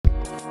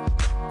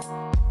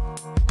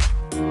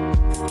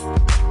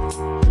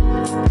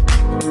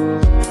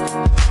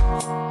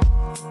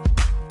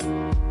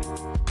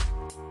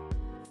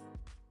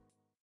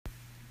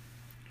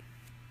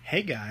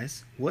Hey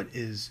guys, what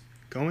is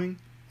going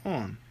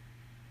on?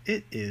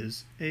 It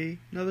is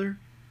another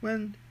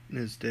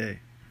Wednesday.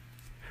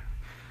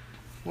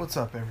 What's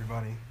up,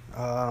 everybody?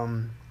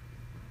 Coming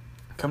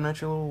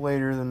at you a little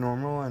later than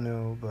normal, I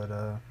know, but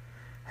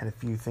had a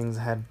few things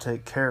I had to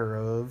take care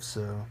of,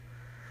 so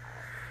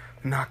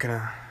I'm not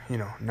gonna,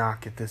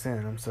 not get this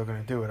in. I'm still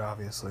gonna do it,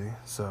 obviously.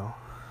 So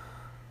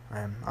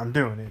I'm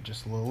doing it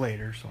just a little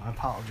later, so I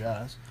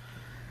apologize.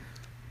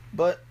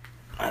 But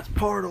that's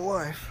part of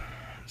life.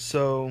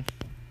 So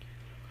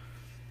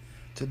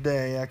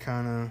today I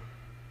kind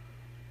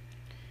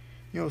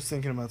of, was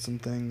thinking about some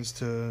things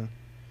to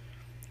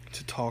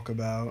talk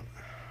about.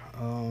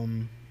 I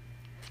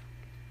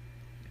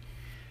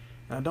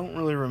don't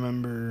really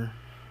remember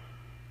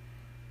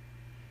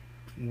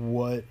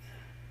what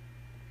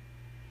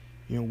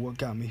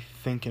got me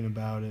thinking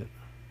about it.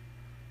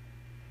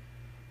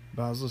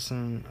 But I was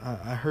listening,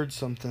 I heard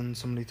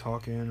somebody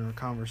talking or a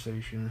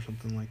conversation or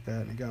something like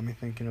that, and it got me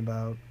thinking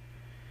about,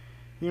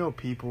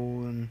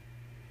 people and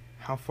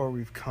how far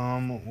we've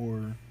come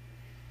or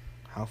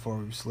how far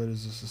we've slid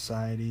as a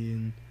society.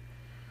 And,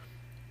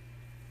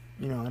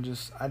 I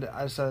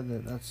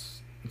decided that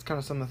it's kind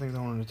of some of the things I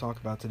wanted to talk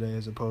about today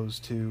as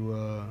opposed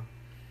to,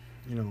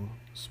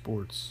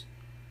 sports.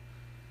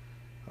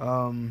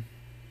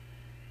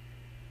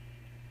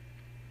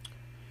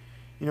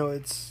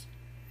 It's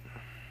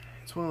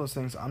one of those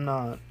things. I'm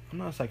not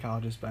a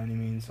psychologist by any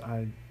means.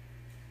 I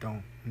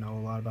don't know a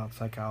lot about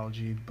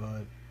psychology,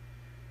 but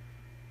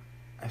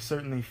I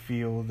certainly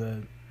feel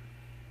that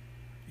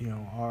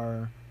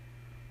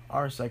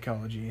our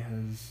psychology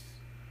has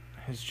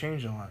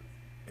changed a lot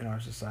in our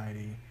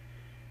society.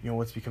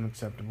 What's become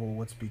acceptable,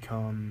 what's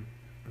become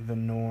the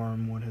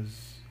norm, what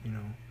has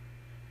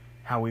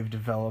how we've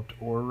developed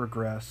or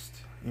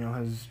regressed,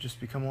 has just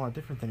become a lot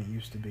different than it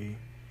used to be.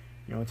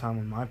 A time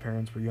when my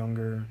parents were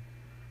younger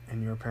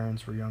and your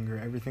parents were younger,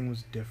 everything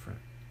was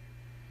different.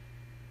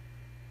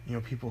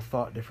 People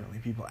thought differently,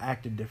 people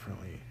acted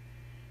differently.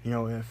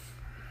 If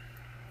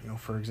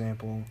for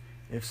example,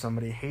 if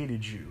somebody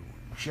hated you,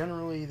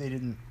 generally they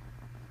didn't,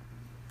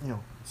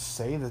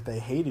 say that they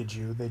hated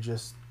you. They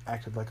just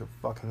acted like a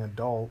fucking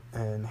adult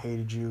and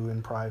hated you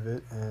in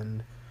private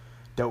and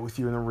dealt with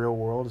you in the real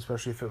world,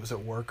 especially if it was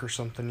at work or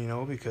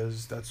something,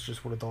 because that's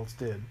just what adults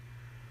did.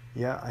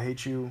 Yeah, I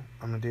hate you,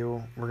 we're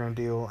gonna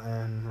deal,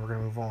 and we're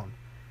gonna move on.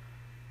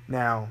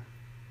 Now,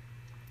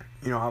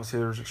 obviously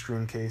there's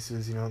extreme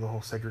cases, the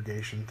whole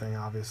segregation thing,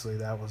 obviously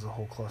that was a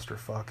whole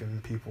clusterfuck,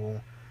 and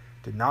people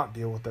did not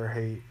deal with their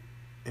hate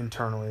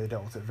internally. They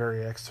dealt with it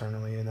very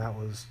externally, and that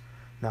was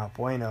not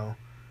bueno.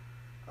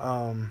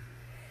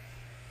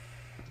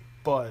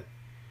 But,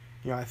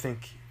 I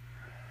think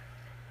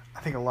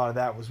a lot of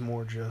that was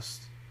more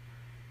just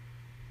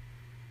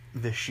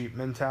the sheep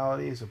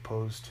mentality as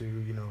opposed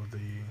to,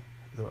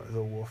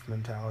 the wolf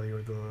mentality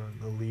or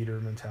the leader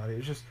mentality.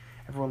 It's just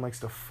everyone likes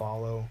to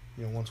follow.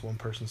 Once one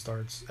person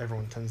starts,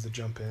 everyone tends to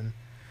jump in.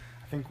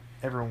 I think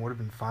everyone would have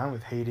been fine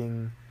with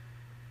hating,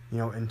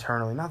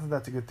 internally. Not that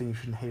that's a good thing. You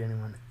shouldn't hate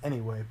anyone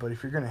anyway. But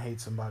if you're going to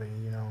hate somebody,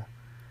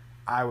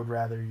 I would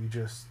rather you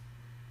just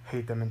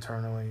hate them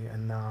internally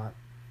and not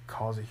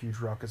cause a huge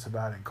ruckus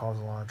about it and cause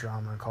a lot of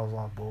drama and cause a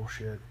lot of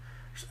bullshit.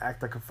 Just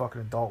act like a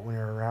fucking adult when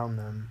you're around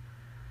them.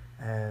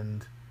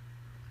 And,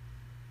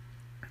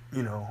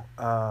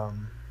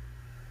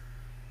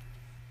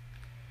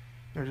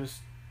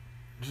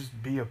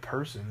 just be a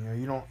person.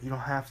 You don't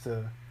have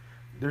to.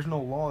 There's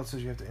no law that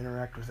says you have to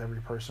interact with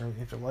every person, or you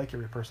have to like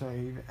every person, or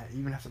you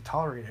even have to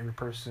tolerate every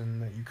person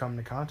that you come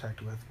into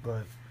contact with.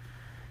 But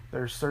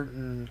there's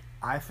certain,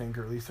 I think,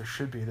 or at least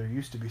there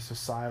used to be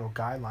societal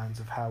guidelines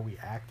of how we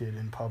acted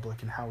in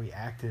public and how we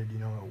acted,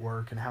 at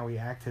work, and how we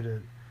acted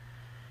at,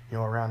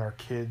 around our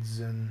kids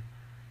and,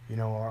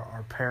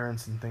 our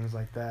parents and things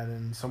like that.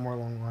 And somewhere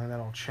along the line that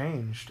all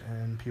changed,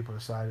 and people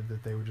decided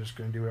that they were just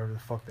going to do whatever the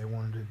fuck they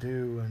wanted to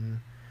do,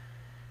 and,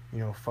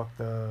 fuck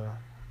the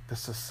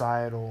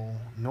societal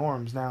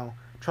norms. Now,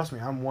 trust me,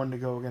 I'm one to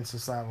go against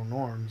societal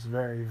norms,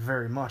 very,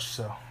 very much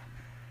so.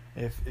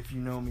 If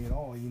you know me at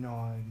all,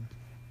 I'm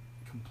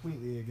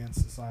completely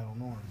against societal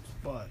norms.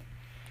 But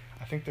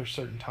I think there's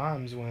certain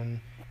times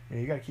when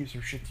you gotta keep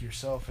some shit to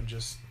yourself and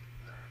just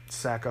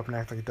sack up and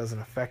act like it doesn't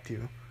affect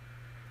you.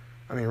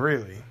 I mean,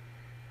 really,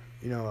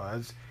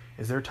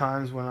 is there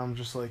times when I'm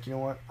just like,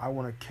 what, I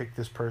want to kick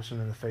this person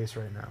in the face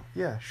right now?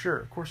 Yeah, sure,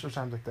 of course there's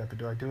times like that, but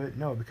do I do it?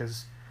 No,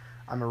 because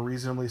I'm a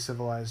reasonably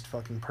civilized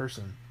fucking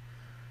person.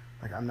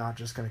 Like, I'm not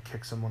just gonna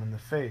kick someone in the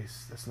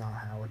face. That's not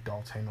how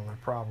adults handle their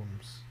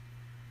problems,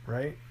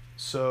 right?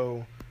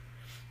 So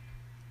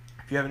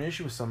if you have an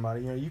issue with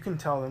somebody, you can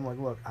tell them, like,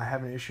 look, I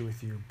have an issue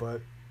with you,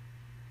 but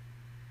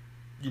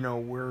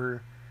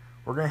we're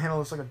gonna handle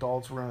this like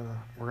adults. We're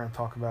gonna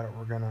talk about it.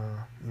 We're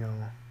gonna,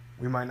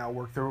 we might not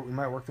work through it. We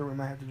might work through it. We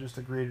might have to just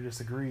agree to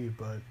disagree.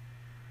 But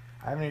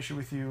I have an issue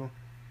with you.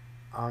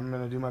 I'm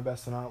gonna do my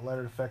best to not let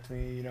it affect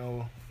me.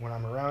 When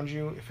I'm around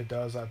you. If it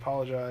does, I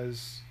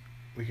apologize.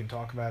 We can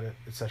talk about it,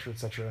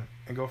 etc.,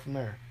 and go from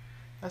there.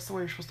 That's the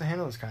way you're supposed to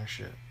handle this kind of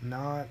shit.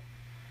 Not,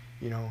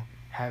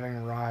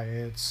 having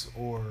riots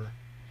or,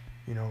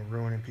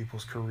 ruining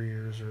people's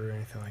careers or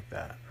anything like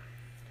that.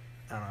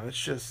 I don't know.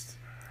 It's just,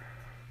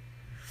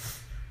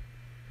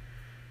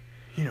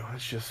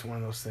 it's just one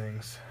of those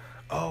things.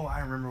 Oh, I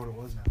remember what it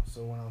was now.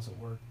 So when I was at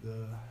work,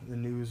 the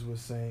news was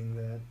saying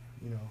that,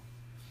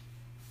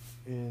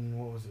 in,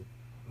 what was it?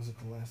 Was it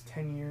the last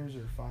 10 years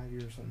or 5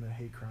 years or something, that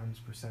hate crimes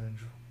percentage,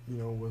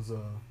 was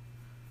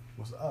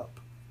up.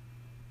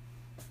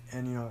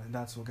 And,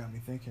 that's what got me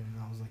thinking.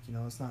 And I was like,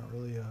 it's not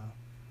really a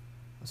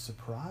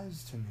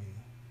surprise to me.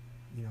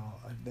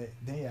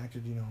 They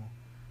acted,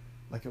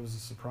 like it was a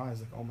surprise.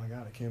 Like, oh my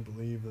God, I can't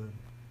believe that,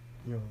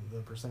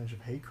 the percentage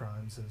of hate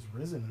crimes has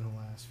risen in the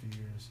last few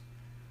years.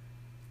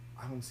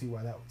 I don't see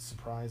why that would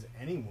surprise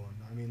anyone.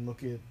 I mean,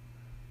 look at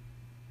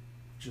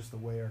just the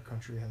way our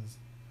country has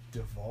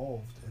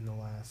devolved in the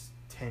last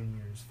 10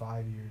 years,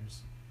 5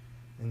 years,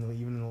 and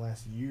even in the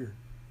last year.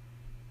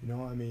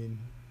 I mean,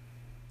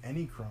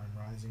 any crime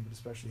rising, but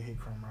especially hate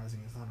crime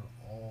rising, is not at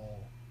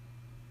all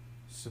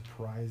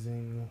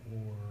surprising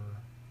or,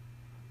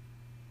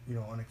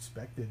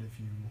 unexpected if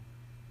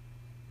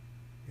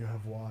you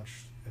have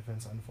watched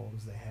events unfold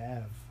as they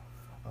have.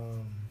 I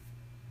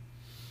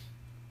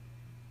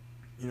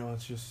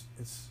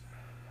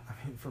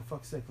mean, for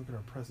fuck's sake, look at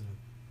our president.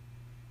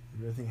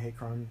 You really think hate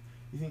crime,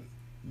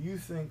 you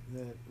think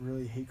that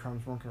really hate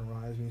crimes weren't going to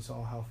rise when you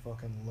saw how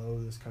fucking low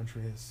this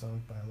country has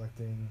sunk by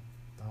electing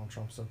Donald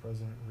Trump as our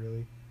president?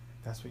 Really?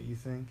 That's what you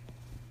think?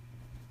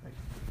 Like,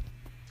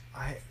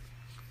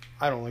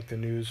 I don't like the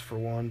news, for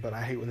one, but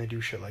I hate when they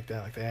do shit like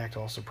that. Like, they act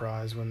all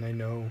surprised when they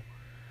know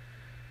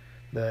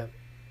that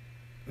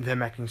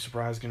them acting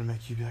surprised is going to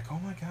make you be like, oh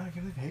my God, I can't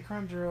believe hate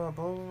crimes are blah,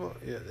 blah, blah.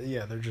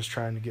 Yeah, they're just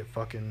trying to get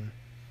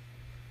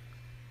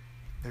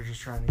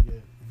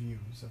views.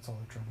 That's all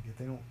they're trying to get.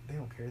 They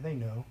don't care. They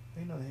know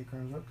the hate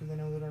crimes are up because they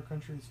know that our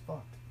country is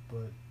fucked.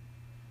 But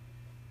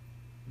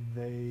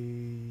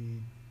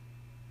they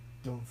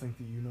don't think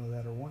that you know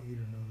that or want you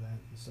to know that.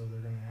 So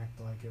they're going to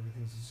act like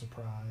everything's a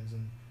surprise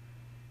and,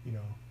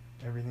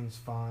 everything's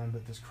fine,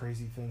 but this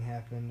crazy thing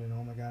happened and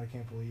oh my God, I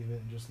can't believe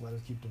it, and just let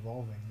us keep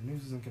devolving. The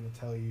news isn't going to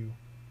tell you,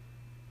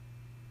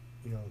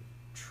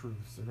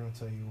 truths. They're going to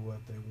tell you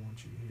what they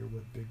want you to hear,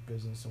 what big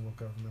business and what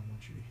government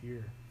wants you to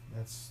hear.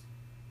 That's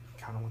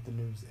kind of what the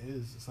news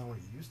is. It's not what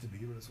it used to be,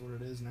 but it's what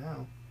it is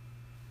now.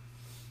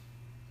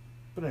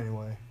 But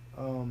anyway,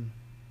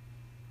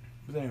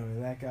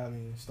 that got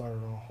me started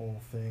on a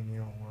whole thing,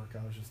 at work.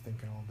 I was just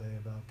thinking all day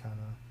about kind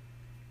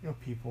of,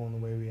 people and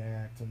the way we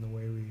act and the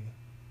way we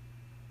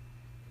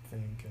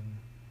think and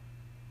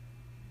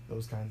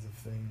those kinds of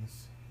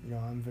things.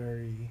 I'm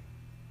very,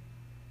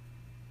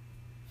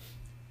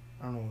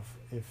 I don't know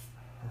if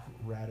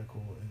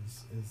radical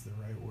is the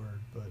right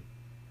word, but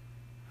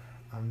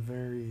I'm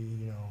very,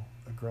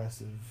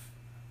 aggressive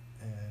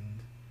and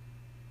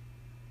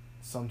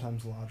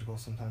sometimes logical,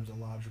 sometimes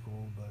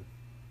illogical, but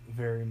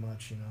very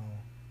much,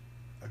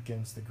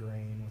 against the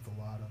grain with a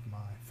lot of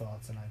my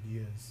thoughts and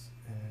ideas.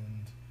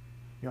 And,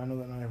 I know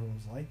that not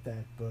everyone's like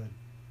that, but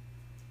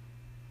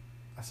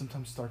I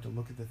sometimes start to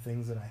look at the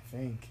things that I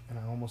think, and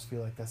I almost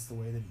feel like that's the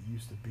way that it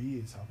used to be,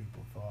 is how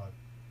people thought.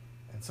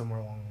 And somewhere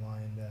along the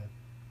line that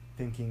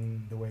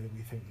thinking the way that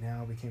we think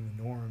now became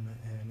the norm,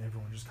 and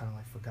everyone just kind of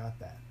like forgot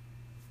that.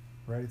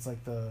 Right? It's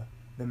like the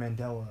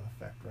Mandela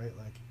effect, right?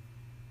 Like,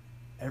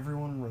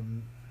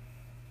 everyone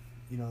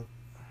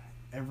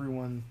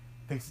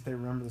thinks that they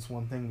remember this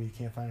one thing, but you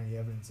can't find any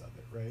evidence of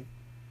it, right?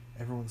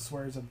 Everyone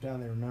swears up and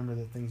down they remember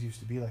that things used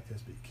to be like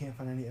this, but you can't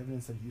find any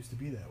evidence that it used to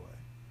be that way.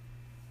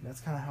 And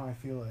that's kind of how I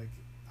feel like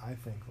I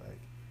think. Like,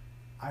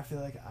 I feel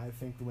like I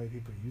think the way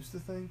people used to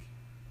think,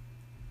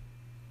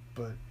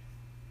 but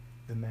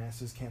the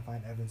masses can't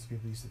find evidence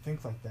people used to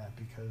think like that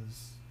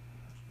because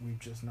we've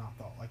just not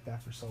thought like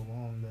that for so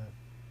long that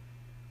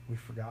we've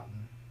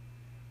forgotten.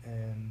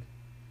 And,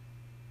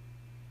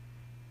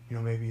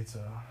 maybe it's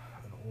an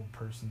old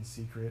person's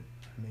secret.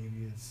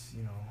 Maybe it's,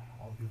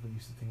 all the people who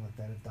used to think like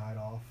that have died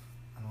off.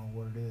 I don't know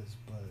what it is,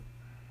 but,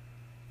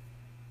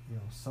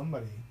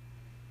 somebody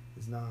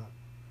is not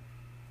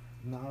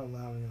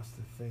allowing us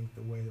to think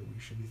the way that we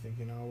should be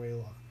thinking,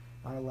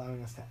 not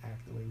allowing us to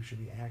act the way we should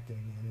be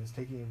acting, and is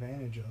taking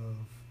advantage of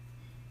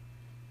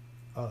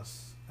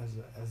us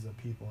as a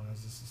people and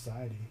as a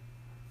society.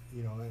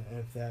 And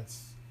if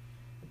that's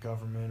the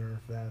government, or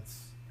if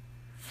that's,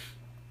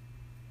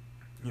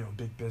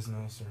 big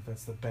business, or if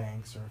that's the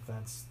banks, or if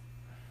that's,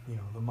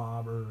 the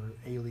mob, or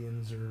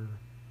aliens, or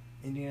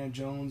Indiana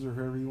Jones, or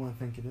whoever you want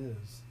to think it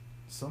is,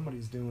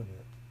 somebody's doing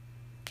it.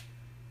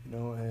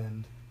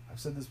 And I've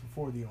said this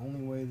before, the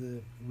only way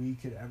that we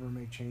could ever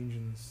make change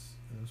in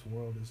this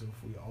world is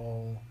if we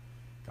all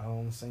got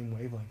on the same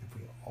wavelength, if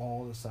we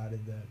all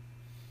decided that,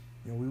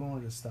 we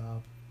wanted to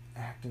stop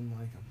acting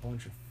like a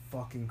bunch of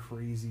fucking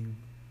crazy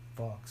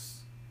fucks,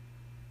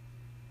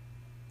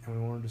 and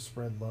we wanted to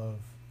spread love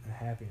and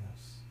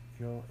happiness.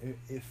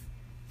 If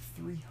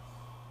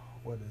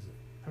what is it?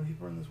 How many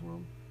people are in this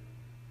world?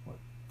 What,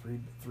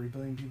 3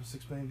 billion people,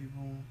 6 billion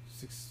people,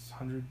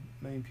 600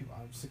 million people,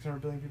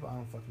 600 billion people? I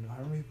don't fucking know.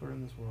 How many people are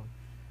in this world?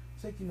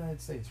 take the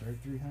United States, right?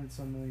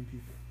 300-some million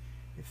people.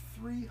 If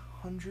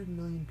 300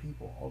 million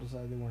people all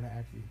decided they want to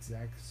act the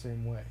exact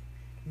same way,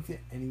 do you think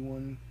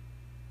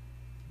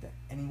that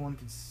anyone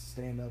could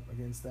stand up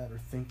against that or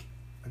think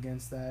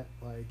against that,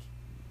 like,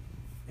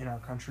 in our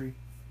country?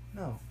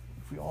 No.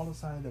 If we all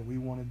decided that we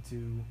wanted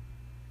to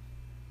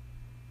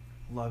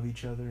love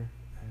each other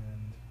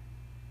and,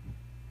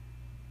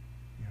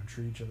 you know,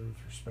 treat each other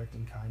with respect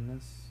and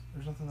kindness,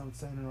 there's nothing that would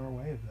stand in our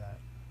way of that.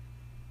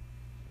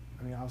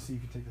 I mean, obviously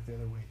you could take it the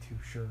other way too,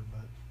 sure,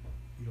 but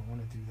you don't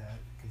want to do that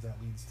because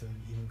that leads to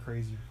even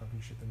crazier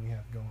fucking shit than we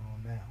have going on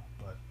now.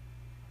 But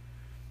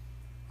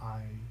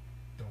I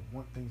don't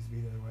want things to be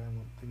the other way. I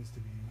want things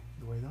to be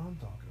the way that I'm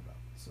talking about.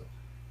 So,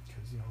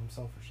 because, you know, I'm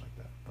selfish like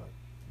that. But,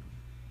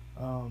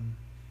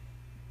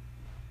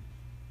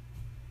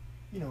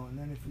 you know, and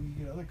then if we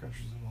get other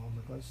countries involved,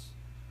 like, let's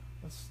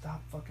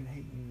stop fucking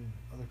hating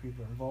other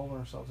people, involve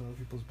ourselves in other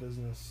people's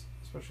business,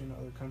 especially in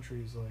other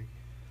countries. Like,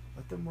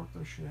 let them work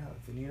their shit out.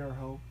 If they need our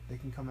help, they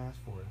can come ask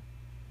for it.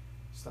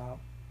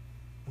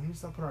 We need to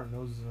stop putting our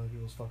noses in other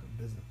people's fucking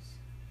business.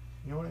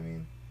 You know what I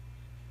mean?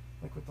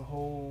 Like with the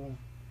whole,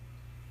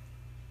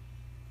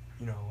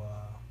 you know,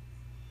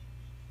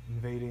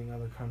 invading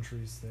other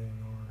countries thing,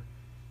 or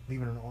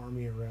leaving an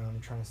army around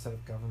and trying to set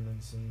up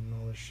governments and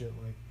all this shit.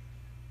 Like,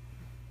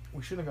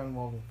 we shouldn't have got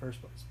involved in the first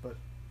place. But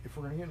if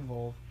we're gonna get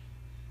involved,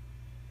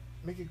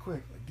 make it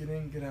quick. Like, get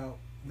in, get out,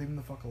 leave them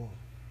the fuck alone.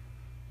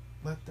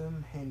 Let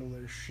them handle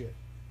their shit.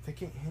 If they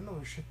can't handle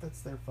their shit,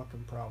 that's their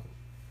fucking problem.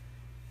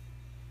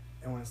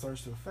 And when it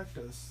starts to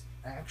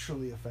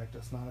actually affect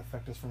us, not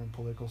affect us from a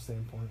political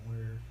standpoint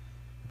where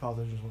the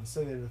politicians want to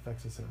say that it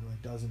affects us and it really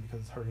doesn't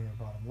because it's hurting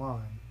our bottom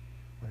line,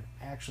 when it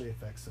actually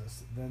affects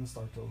us, then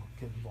start to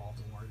get involved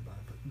and worry about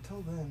it. But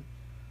until then,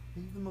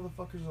 leave the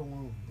motherfuckers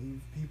alone.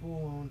 Leave people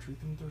alone. Treat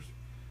them with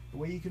the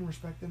way you can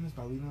respect them is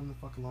by leaving them the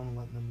fuck alone and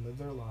letting them live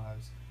their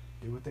lives,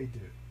 do what they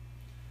do.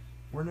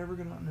 We're never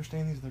going to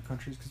understand these other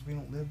countries because we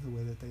don't live the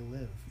way that they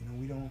live. You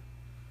know,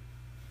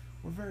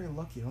 we're very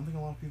lucky. I don't think a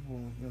lot of people,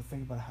 you know,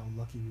 think about how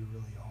lucky we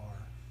really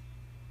are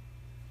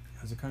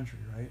as a country,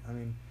 right? I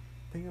mean,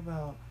 think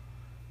about,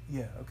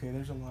 yeah, okay,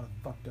 there's a lot of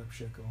fucked up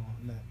shit going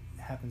on that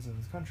happens in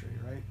this country,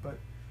 right? But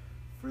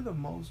for the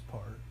most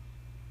part,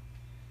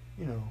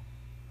 you know,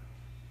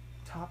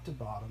 top to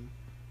bottom,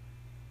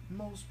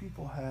 most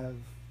people have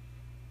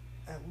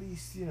at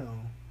least, you know,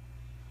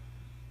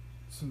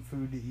 some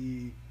food to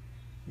eat,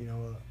 you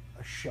know,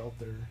 a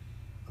shelter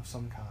of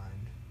some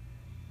kind.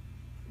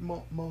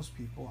 Most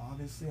people,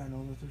 obviously, I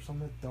know that there's some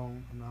that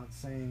don't. I'm not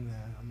saying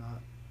that. I'm not,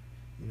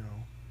 you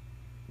know,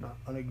 not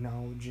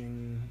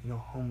unacknowledging, you know,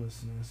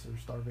 homelessness or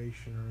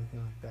starvation or anything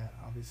like that.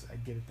 Obviously, I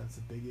get it. That's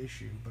a big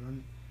issue. But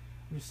I'm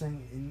just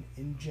saying,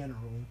 in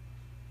general,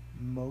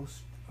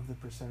 most of the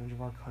percentage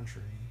of our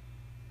country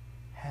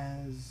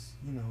has,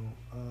 you know,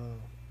 a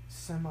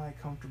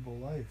semi-comfortable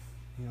life,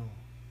 you know.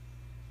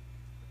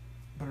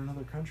 But in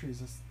other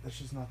countries, that's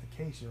just not the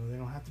case. You know, they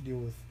don't have to deal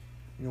with,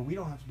 you know, we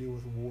don't have to deal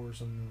with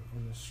wars on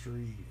the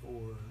street,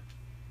 or,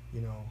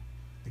 you know,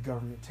 the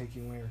government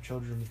taking away our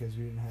children because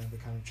we didn't have the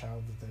kind of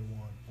child that they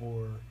want,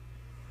 or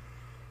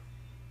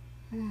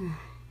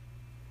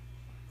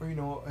you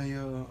know,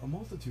 a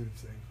multitude of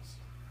things,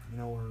 you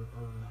know, or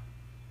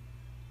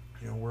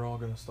you know, we're all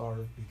gonna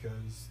starve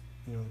because,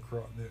 you know,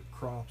 the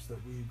crops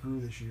that we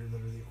grew this year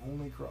that are the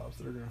only crops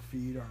that are gonna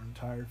feed our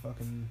entire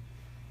fucking,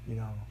 you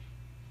know,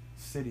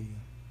 city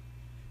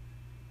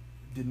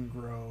didn't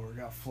grow or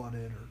got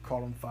flooded or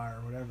caught on fire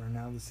or whatever, and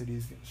now the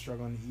city's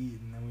struggling to eat,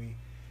 and then we,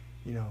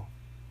 you know,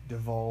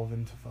 devolve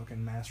into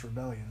fucking mass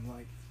rebellion.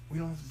 Like, we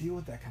don't have to deal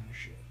with that kind of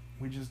shit.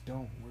 We just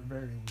don't. We're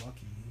very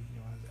lucky, you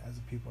know, as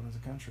a people and as a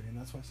country, and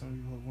that's why so many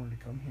people have wanted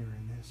to come here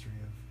in the history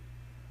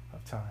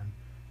of time.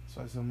 That's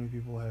why so many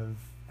people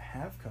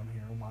have come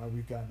here, and why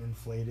we've gotten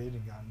inflated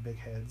and gotten big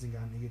heads and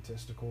gotten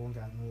egotistical and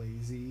gotten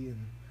lazy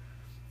and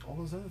all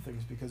those other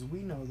things, because we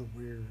know that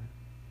we're,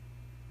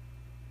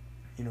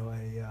 you know,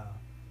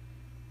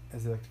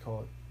 as they like to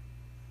call it,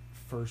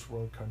 first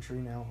world country.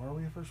 Now, are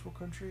we a first world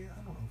country? I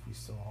don't know if we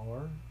still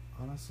are,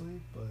 honestly,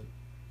 but,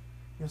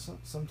 you know,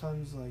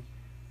 sometimes, like,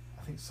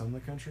 I think some of the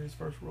country is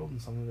first world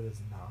and some of it is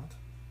not,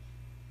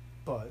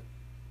 but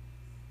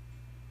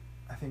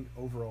I think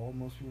overall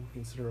most people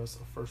consider us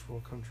a first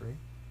world country,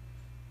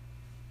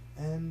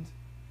 and,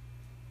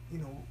 you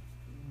know,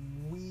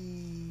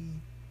 we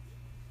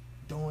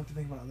don't like to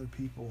think about other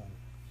people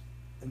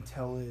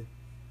until it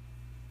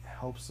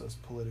helps us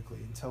politically,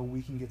 until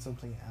we can get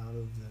something out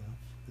of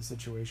the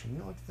situation. We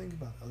don't like to think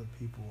about other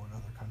people in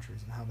other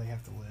countries and how they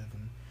have to live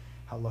and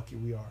how lucky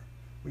we are.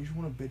 We just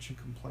want to bitch and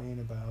complain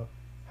about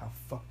how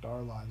fucked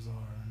our lives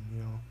are, and,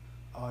 you know,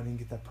 oh, I didn't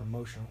get that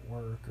promotion at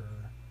work,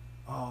 or,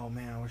 oh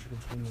man, I wish I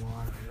could win the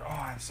lottery, or, oh,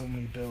 I have so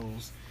many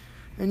bills.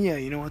 And yeah,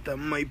 you know what, that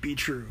might be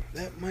true.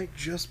 That might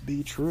just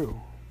be true.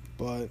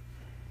 But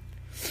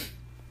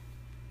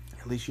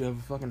at least you have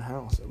a fucking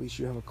house. At least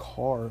you have a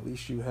car. At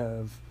least you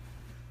have,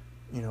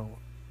 you know,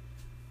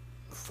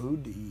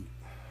 food to eat.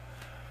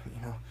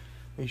 You know,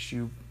 at least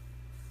you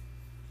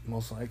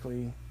most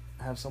likely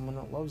have someone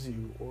that loves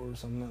you or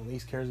someone that at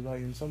least cares about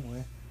you in some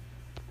way.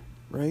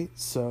 Right?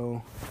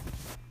 So,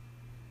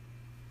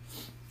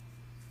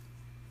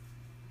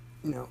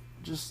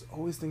 just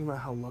always think about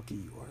how lucky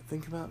you are.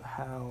 Think about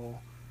how,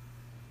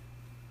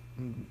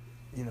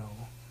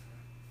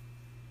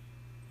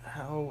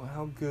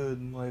 how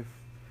good life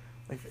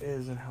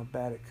is and how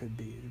bad it could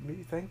be.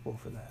 Be thankful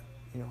for that.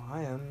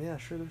 I am. Yeah,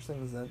 sure, there's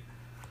things that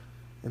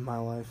in my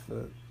life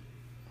that,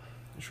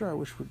 sure, I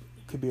wish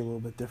could be a little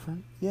bit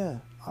different. Yeah,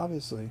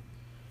 obviously.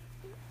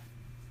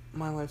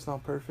 My life's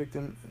not perfect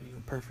and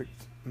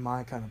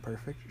my kind of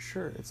perfect.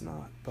 Sure, it's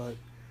not. But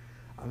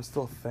I'm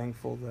still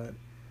thankful that,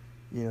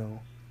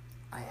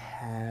 I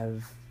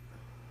have,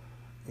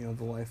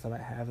 the life that I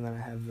have, and that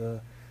I have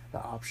the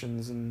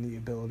options and the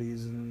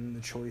abilities and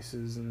the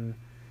choices and,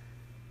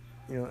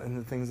 and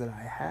the things that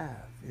I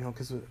have,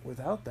 because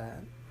without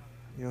that,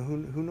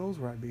 who knows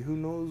where I'd be? Who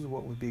knows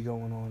what would be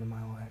going on in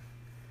my life?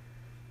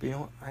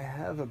 But, I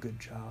have a good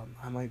job.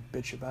 I might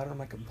bitch about it, I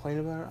might complain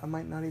about it, I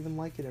might not even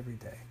like it every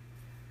day.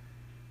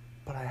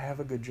 But I have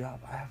a good job.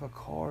 I have a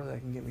car that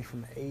can get me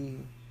from A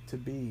to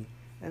B.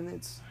 And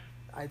it's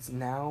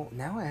now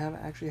I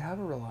actually have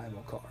a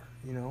reliable car.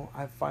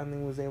 I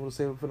finally was able to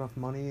save up enough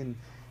money and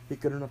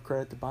get good enough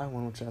credit to buy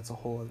one, which that's a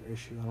whole other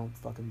issue. I don't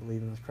fucking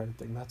believe in this credit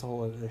thing. That's a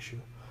whole other issue.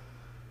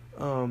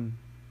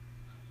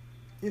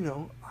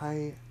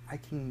 I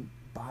can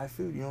buy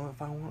food.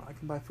 If I want, I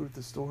can buy food at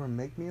the store and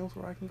make meals,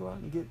 or I can go out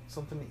and get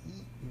something to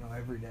eat,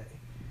 every day.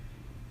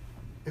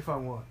 If I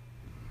want.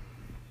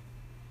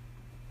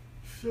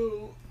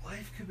 So,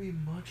 life could be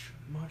much,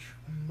 much,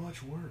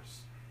 much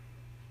worse.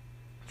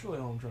 That's really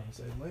all I'm trying to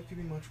say. Life could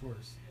be much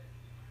worse.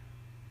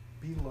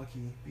 Be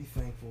lucky, be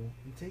thankful,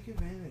 and take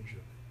advantage of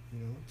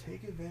it.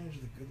 Take advantage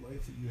of the good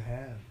life that you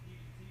have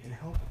and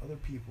help other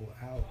people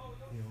out.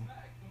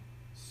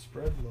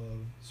 Spread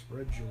love,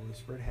 spread joy,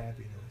 spread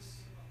happiness,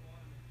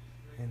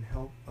 and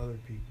help other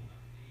people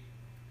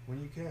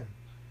when you can.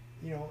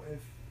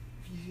 If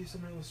you see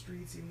someone on the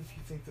streets, even if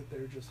you think that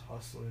they're just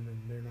hustling and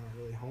they're not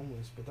really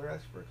homeless, but they're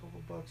asking for a couple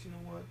bucks, you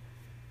know what?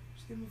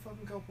 Just give them a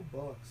fucking couple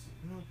bucks.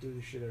 You don't do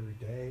this shit every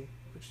day,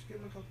 but just give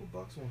them a couple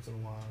bucks once in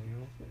a while, You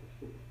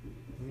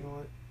know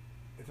what?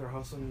 If they're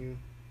hustling you,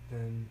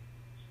 then,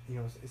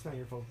 it's not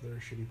your fault that they're a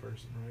shitty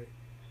person, right?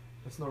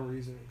 That's no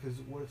reason, because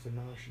what if they're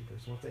not a shitty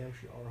person? What if they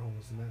actually are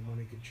homeless and that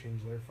money could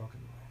change their fucking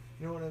life?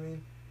 You know what I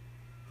mean?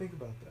 Think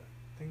about that.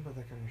 Think about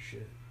that kind of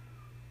shit.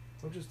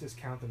 Don't just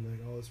discount them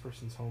like, oh, this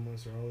person's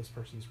homeless, or oh, this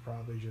person's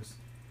probably just,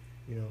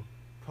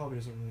 probably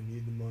doesn't really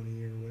need the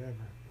money or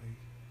whatever. Like,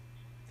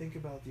 think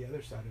about the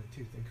other side of it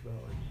too. Think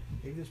about, like,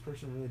 maybe this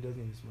person really does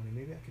need this money.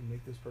 Maybe I can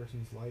make this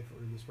person's life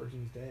or this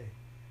person's day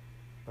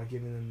by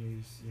giving them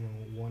these,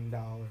 $1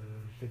 or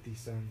 50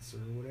 cents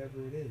or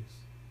whatever it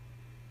is.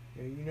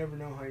 You never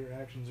know how your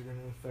actions are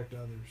going to affect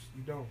others.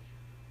 You don't.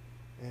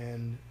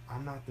 And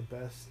I'm not the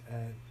best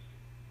at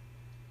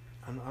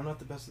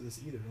this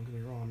either. Don't get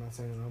me wrong. I'm not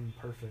saying that I'm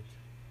perfect,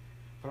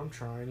 but I'm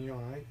trying.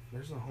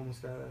 There's a homeless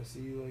guy that I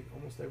see like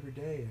almost every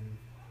day, and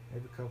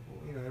every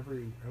couple,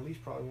 at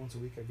least probably once a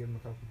week, I give him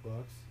a couple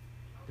bucks.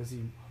 Does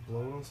he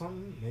blow it on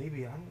something?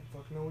 Maybe. I don't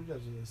fucking know what he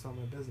does with it. It's not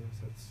my business.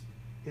 That's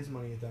his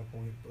money at that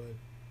point. But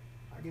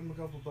I give him a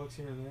couple bucks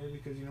here and there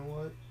because you know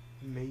what?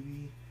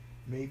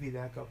 Maybe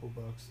that couple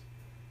bucks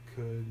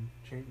could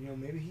change.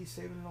 Maybe he's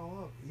saving it all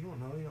up. You don't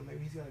know.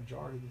 Maybe he's got a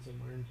jar hidden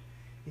somewhere and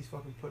he's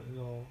fucking putting it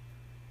all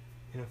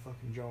in a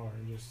fucking jar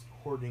and just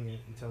hoarding it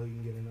until he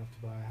can get enough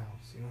to buy a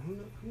house.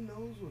 Who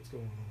knows what's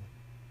going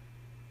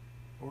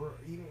on? Or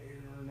even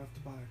enough to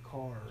buy a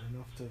car, or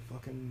enough to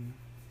fucking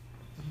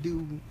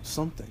do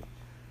something.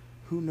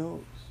 Who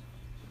knows?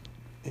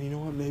 And you know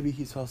what? Maybe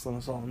he's hustling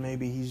us all.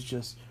 Maybe he's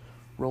just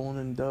rolling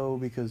in dough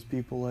because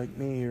people like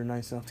me are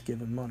nice enough to give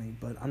him money.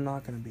 But I'm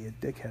not going to be a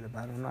dickhead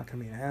about it. I'm not going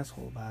to be an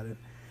asshole about it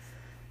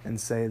and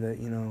say that,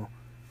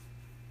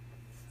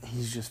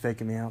 he's just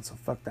faking me out, so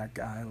fuck that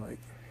guy. Like,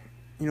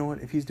 you know what?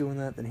 If he's doing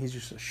that, then he's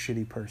just a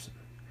shitty person.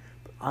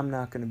 But I'm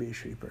not going to be a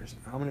shitty person.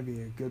 I'm going to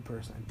be a good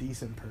person, a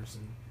decent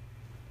person.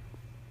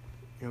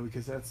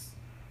 Because that's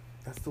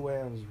the way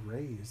I was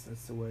raised.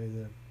 That's the way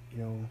that,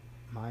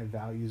 my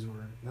values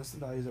were. That's the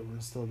values that were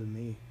instilled in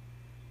me.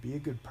 Be a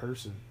good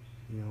person,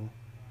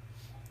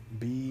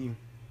 Be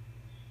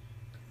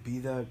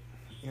that,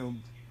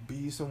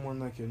 be someone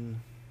that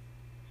can,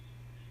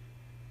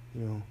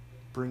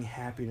 bring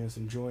happiness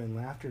and joy and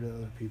laughter to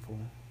other people.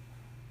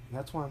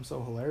 That's why I'm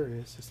so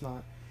hilarious. It's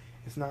not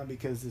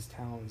because this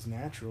talent is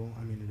natural.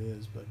 I mean, it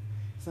is, but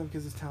it's not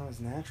because this talent is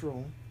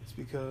natural. It's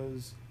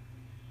because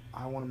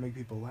I want to make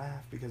people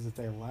laugh, because if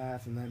they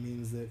laugh, and that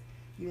means that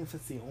even if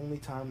it's the only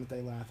time that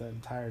they laugh that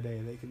entire day,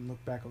 they can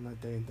look back on that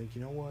day and think,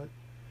 you know what?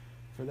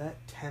 For that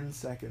 10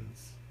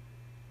 seconds,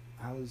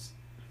 that was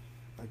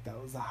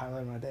the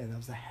highlight of my day. That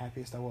was the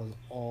happiest I was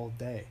all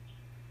day.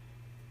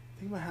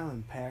 Think about how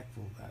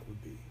impactful that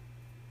would be.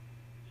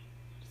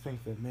 To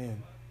think that,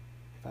 man,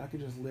 if I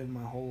could just live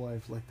my whole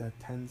life like that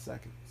 10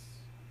 seconds,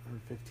 or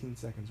 15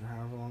 seconds, or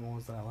however long it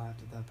was that I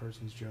laughed at that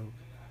person's joke,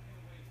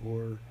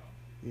 or,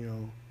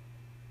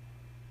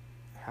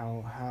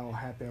 how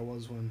happy I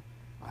was when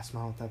I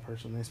smiled at that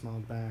person, they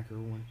smiled back, or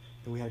when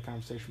we had a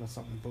conversation about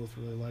something we both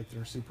really liked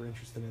and are super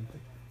interested in.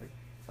 Like,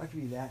 if I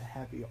could be that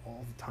happy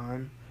all the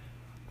time,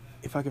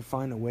 if I could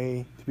find a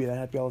way to be that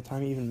happy all the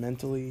time, even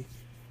mentally,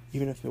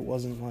 even if it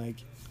wasn't like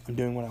I'm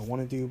doing what I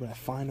want to do, but I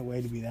find a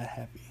way to be that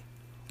happy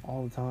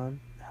all the time,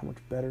 how much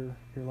better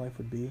your life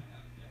would be.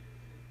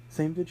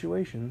 Same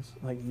situations,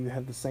 like you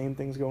have the same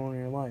things going on in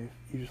your life,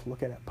 you just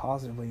look at it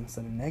positively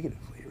instead of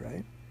negatively,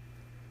 right?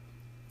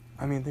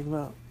 I mean, think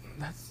about,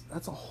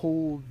 that's a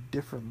whole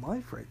different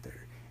life right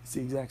there. It's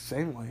the exact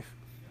same life,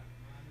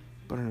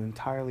 but an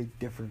entirely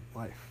different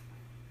life.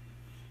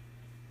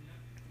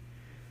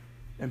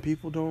 And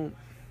people don't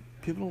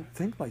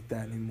think like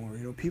that anymore.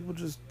 You know, people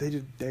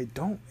they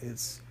don't.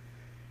 It's,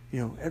 you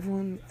know,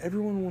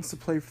 everyone wants to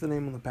play for the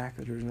name on the back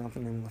of the jersey, not the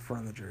name on the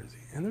front of the jersey.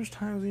 And there's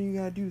times when you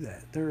gotta do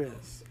that. There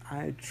is.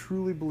 I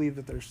truly believe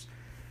that there's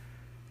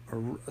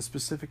a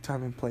specific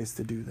time and place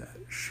to do that.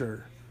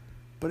 Sure,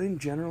 but in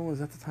general, is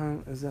that the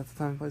time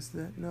and place to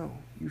do that? No,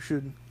 you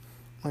should,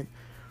 like,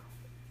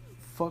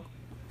 fuck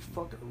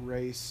a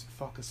race,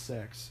 fuck a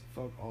sex,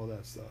 fuck all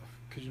that stuff.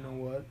 Cause you know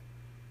what?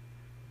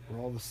 We're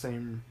all the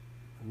same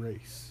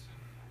race.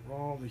 We're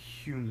all the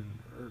human,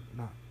 or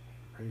not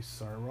race,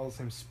 sorry. We're all the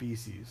same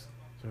species.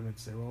 That's what I meant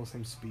to say. We're all the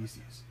same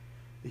species.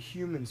 The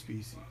human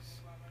species,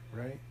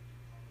 right?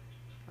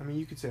 I mean,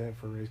 you could say that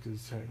for race because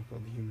it's technically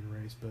the human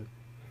race, but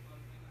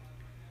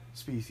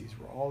species.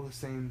 We're all the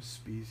same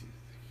species.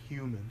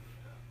 Human.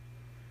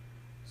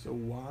 So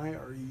why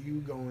are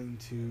you going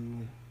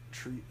to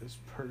treat this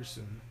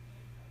person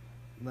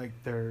like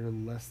they're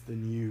less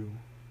than you,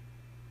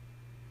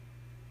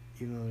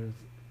 even though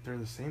they're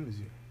the same as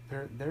you?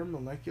 Their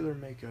molecular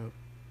makeup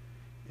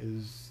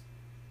is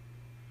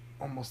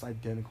almost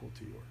identical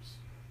to yours,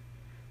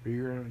 but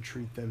you're going to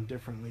treat them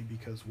differently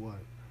because what?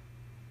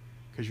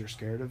 Because you're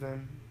scared of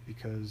them?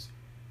 Because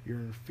you're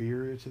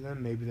inferior to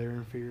them? Maybe they're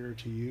inferior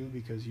to you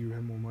because you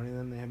have more money than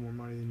them, they have more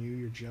money than you,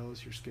 you're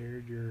jealous, you're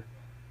scared, you're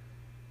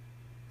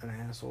an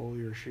asshole,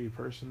 you're a shitty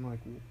person. Like,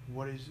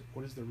 what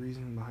is the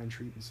reason behind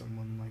treating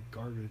someone like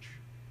garbage?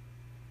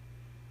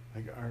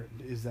 Like,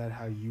 is that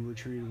how you were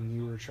treated when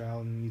you were a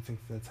child and you think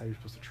that's how you're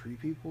supposed to treat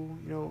people?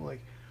 You know,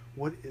 like,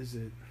 what is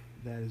it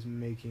that is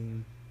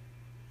making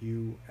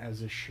you,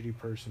 as a shitty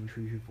person,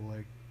 treat people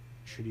like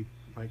shitty,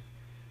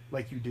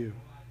 like you do?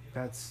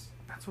 That's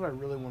what I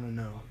really want to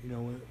know, you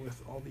know,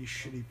 with all these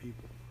shitty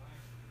people.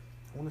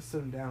 I want to sit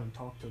them down and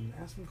talk to them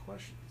and ask them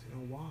questions. You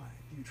know, why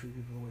do you treat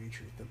people the way you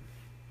treat them?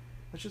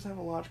 Let's just have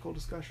a logical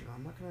discussion. I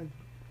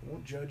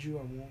won't judge you.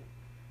 I won't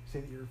say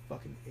that you're a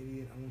fucking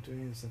idiot. I won't do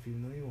any of this stuff,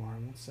 even though you are. I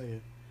won't say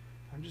it.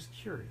 I'm just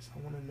curious. I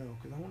want to know,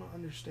 because I want to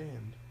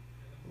understand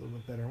a little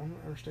bit better. I want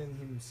to understand the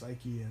human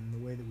psyche and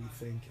the way that we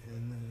think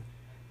and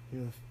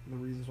the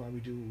reasons why we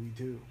do what we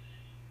do.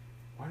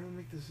 Why do we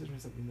make the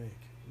decisions that we make?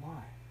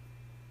 Why?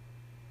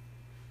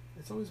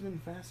 It's always been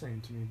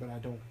fascinating to me, but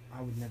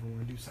I would never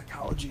want to do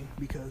psychology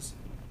because,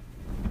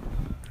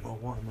 well,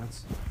 one,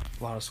 that's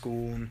a lot of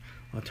school and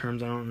a lot of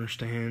terms I don't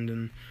understand,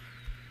 and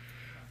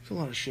there's a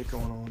lot of shit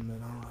going on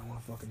that I don't really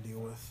want to fucking deal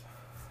with.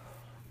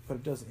 But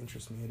it does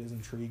interest me. It is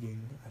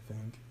intriguing, I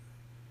think.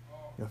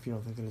 You know, if you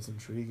don't think that it's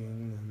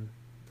intriguing, then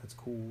that's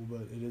cool,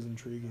 but it is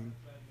intriguing.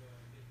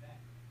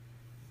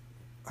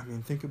 I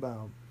mean, think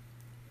about,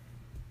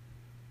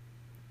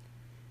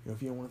 you know,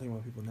 if you don't want to think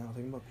about people now,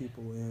 think about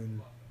people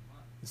in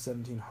the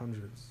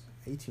 1700s,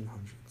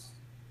 1800s,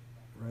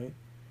 right?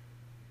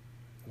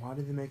 Why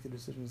did they make the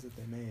decisions that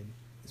they made?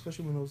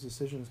 Especially when those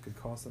decisions could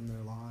cost them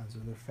their lives or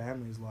their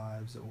families'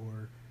 lives,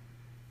 or,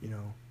 you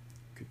know,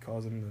 could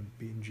cause them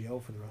to be in jail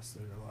for the rest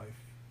of their life.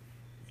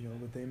 You know,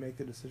 but they make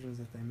the decisions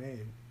that they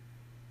made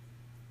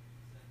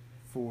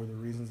for the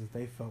reasons that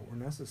they felt were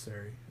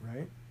necessary,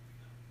 right?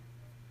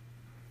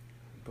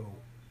 But,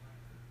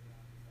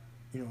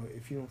 you know,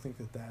 if you don't think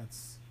that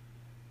that's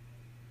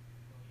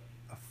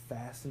a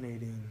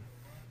fascinating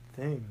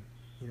thing,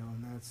 you know,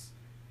 and that's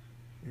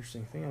an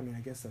interesting thing, I mean, I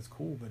guess that's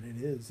cool, but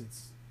it's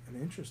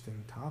an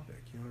interesting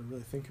topic, you know, to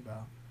really think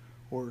about.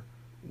 Or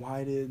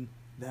why did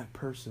that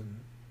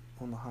person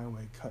on the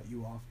highway cut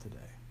you off today?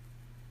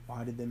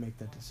 Why did they make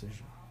that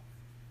decision?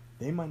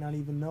 They might not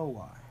even know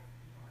why.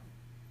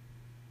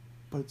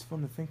 But it's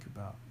fun to think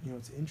about. You know,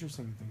 it's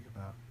interesting to think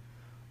about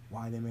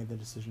why they made the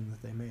decision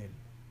that they made.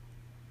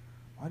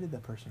 Why did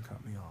that person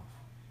cut me off?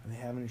 Are they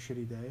having a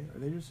shitty day? Are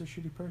they just a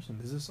shitty person?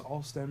 Does this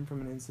all stem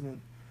from an incident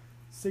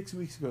 6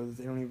 weeks ago that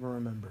they don't even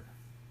remember?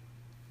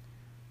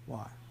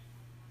 Why?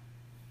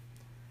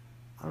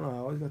 I don't know. I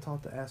always got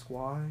taught to ask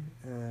why,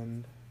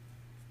 and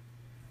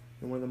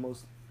one of the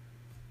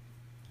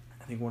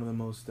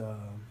most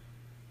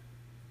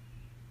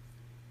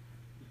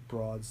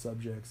broad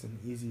subjects and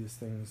easiest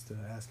things to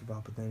ask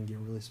about, but then get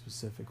really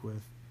specific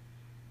with,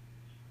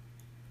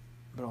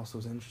 but also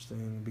is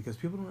interesting because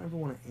people don't ever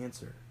want to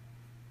answer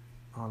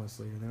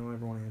honestly, or they don't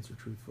ever want to answer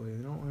truthfully.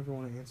 They don't ever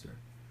want to answer,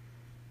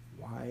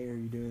 why are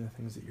you doing the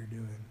things that you're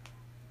doing?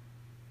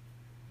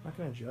 I'm not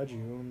going to judge you.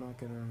 I'm not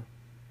going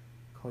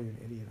to call you an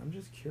idiot. I'm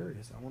just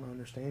curious. I want to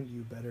understand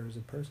you better as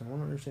a person. I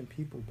want to understand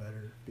people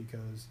better,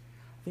 because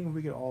I think if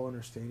we could all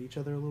understand each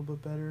other a little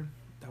bit better,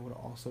 that would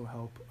also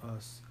help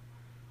us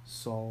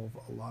solve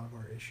a lot of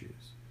our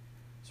issues.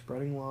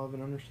 Spreading love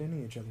and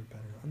understanding each other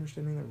better.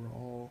 Understanding that we're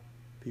all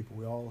people.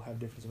 We all have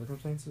different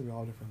circumstances. We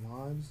all have different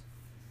lives.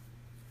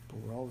 But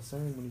we're all the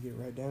same when you get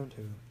right down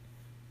to it.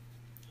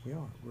 We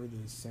are. We're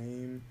the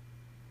same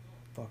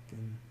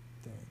fucking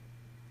thing.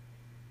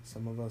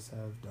 Some of us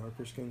have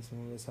darker skin,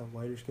 some of us have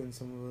lighter skin,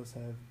 some of us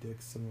have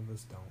dicks, some of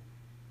us don't.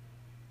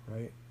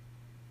 Right?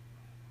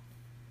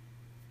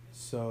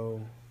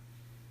 So,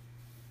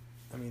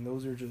 I mean,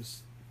 those are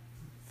just,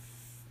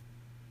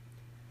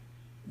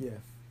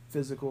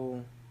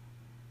 physical,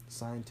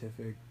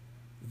 scientific,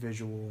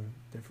 visual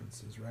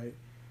differences, right?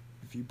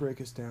 If you break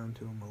us down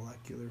to a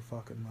molecular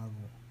fucking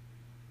level,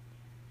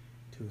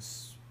 to a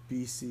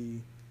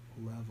species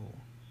level,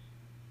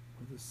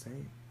 we're the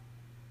same.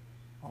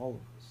 All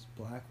of us.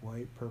 Black,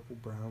 white, purple,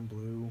 brown,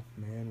 blue,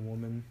 man,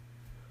 woman,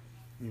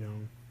 I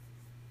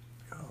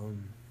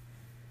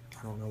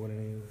don't know what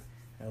any of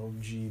the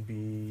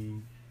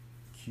LGBTQT,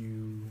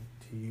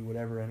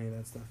 whatever any of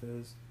that stuff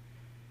is.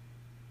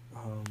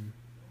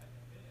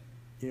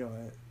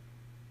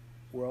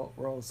 We're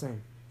all the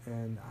same,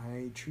 and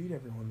I treat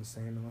everyone the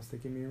same unless they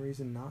give me a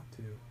reason not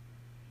to.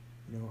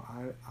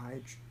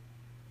 I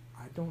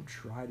don't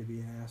try to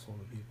be an asshole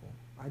to people.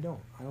 I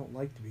don't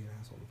like to be an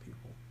asshole to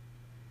people.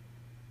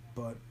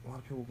 But a lot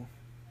of people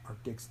are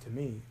dicks to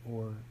me,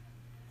 or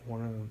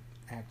want to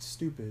act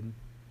stupid,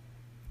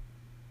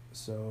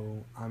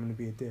 so I'm going to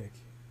be a dick.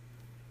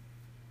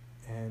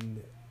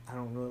 And I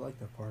don't really like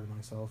that part of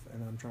myself,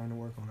 and I'm trying to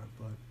work on it,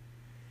 but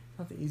it's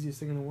not the easiest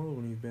thing in the world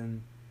when you've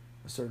been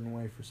a certain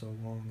way for so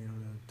long,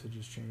 to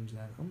just change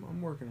that.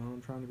 I'm working on it.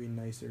 I'm trying to be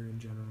nicer in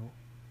general.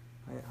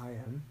 I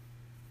am.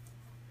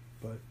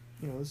 But,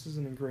 this is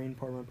an ingrained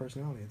part of my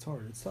personality. It's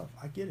hard. It's tough.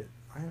 I get it.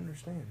 I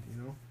understand,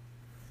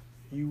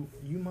 You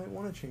might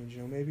want to change,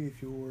 maybe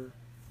if you're,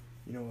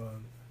 a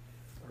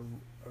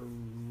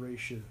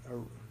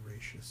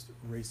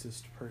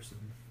racist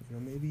person,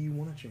 maybe you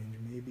want to change.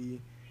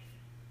 Maybe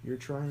you're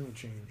trying to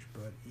change,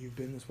 but you've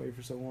been this way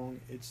for so long,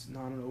 it's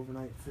not an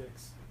overnight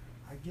fix.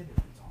 I get it.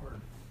 It's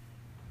hard.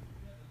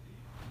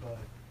 But,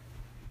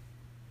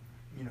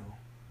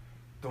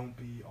 don't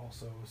be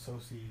also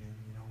associating,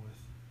 with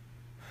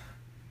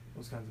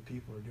those kinds of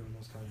people or doing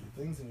those kinds of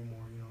things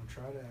anymore.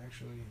 Try to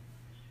actually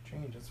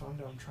change. That's what I'm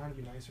doing. I'm trying to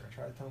be nicer. I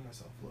try to tell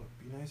myself, look,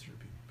 be nicer to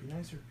people. Be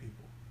nicer to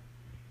people.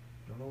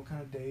 I don't know what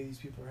kind of day these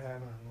people are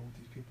having. I don't know what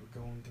these people are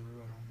going through.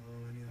 I don't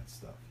know any of that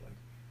stuff. Like,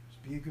 just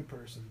be a good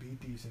person. Be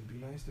decent.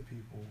 Be nice to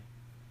people.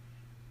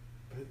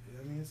 But,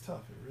 it's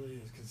tough. It really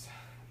is. Because,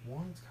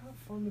 one, it's kind of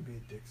fun to be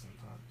a dick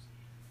sometimes.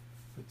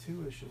 But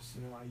two, it's just,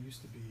 I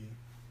used to be...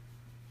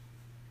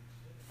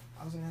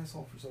 I was an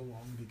asshole for so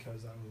long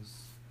because I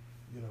was,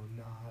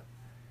 not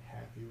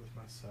happy with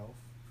myself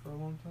for a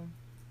long time.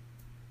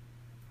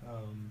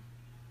 And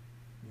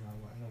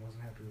I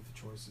wasn't happy with the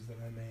choices that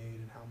I made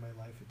and how my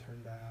life had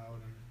turned out,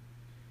 and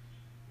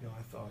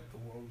I thought the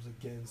world was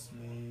against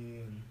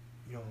me, and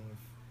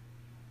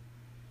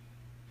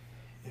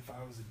if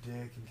I was a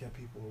dick and kept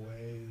people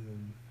away,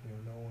 then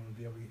no one would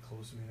be able to get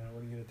close to me, and I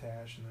wouldn't get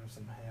attached, and then if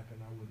something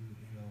happened, I wouldn't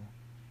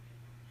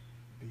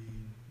be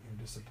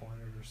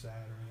disappointed or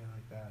sad or anything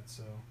like that.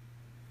 So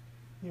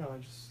I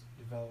just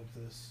developed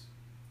this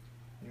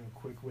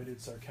quick-witted,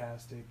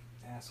 sarcastic,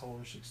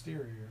 asshole-ish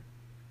exterior,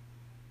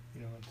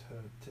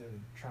 to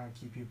try and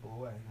keep people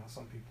away. Now,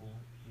 some people,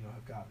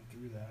 have gotten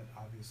through that,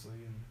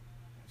 obviously, and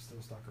have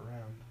still stuck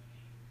around,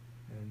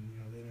 and,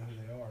 they know who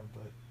they are,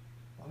 but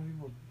a lot of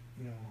people,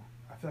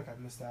 I feel like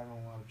I've missed out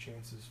on a lot of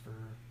chances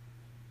for,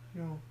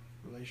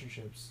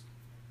 relationships.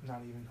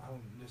 Not even, I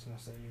don't just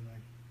necessarily mean,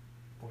 like,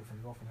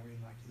 boyfriend, girlfriend, I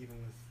mean, like, even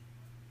with,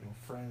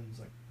 friends,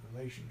 like,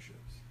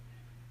 relationships,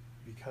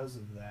 because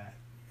of that,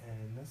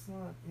 and that's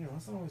not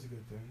always a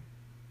good thing.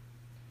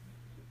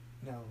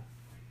 Now,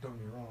 don't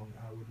get me wrong,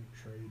 I wouldn't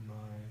trade my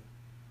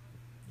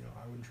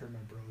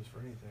bros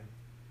for anything,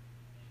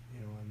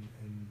 and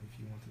if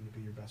you want them to be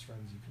your best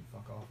friends, you can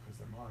fuck off because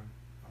they're mine,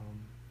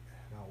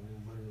 and I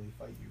will literally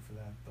fight you for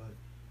that, but,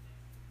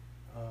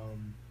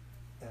 and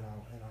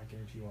I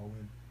guarantee you I'll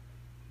win,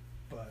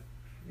 but,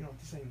 at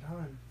the same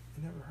time,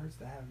 it never hurts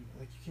to have,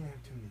 like, you can't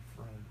have too many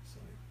friends,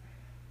 like,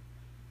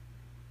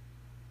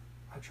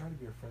 I try to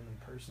be a friendly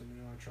person,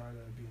 I try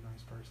to be a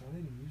nice person. I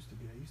didn't used to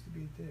be. I used to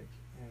be a dick,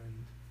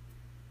 and,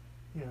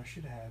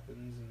 shit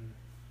happens, and,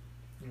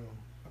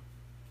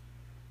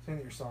 saying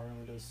that you're sorry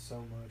only does so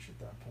much at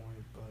that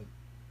point, but,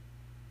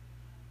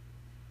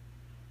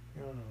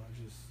 I don't know,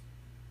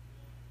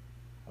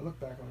 I look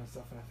back on that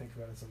stuff and I think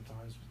about it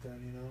sometimes, but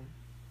then, you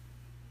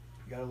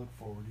gotta look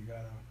forward, you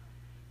gotta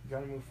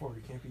move forward,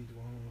 you can't be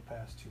dwelling on the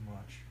past too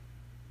much,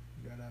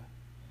 you gotta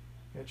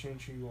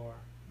change who you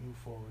are, move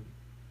forward,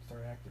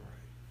 start acting right.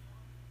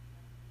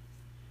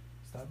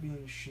 Stop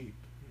being sheep,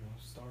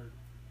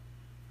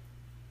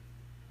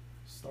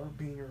 start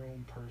being your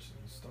own person.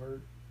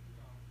 Start,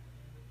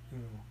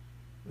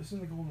 Listen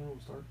to the golden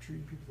rule. Start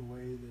treating people the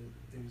way that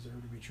they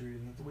deserve to be treated,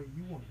 not the way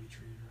you want to be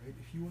treated, right?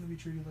 If you want to be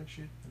treated like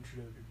shit, then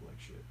treat other people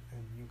like shit, and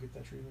you'll get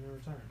that treatment in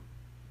return.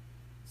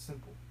 It's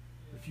simple.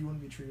 If you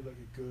want to be treated like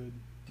a good,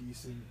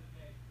 decent,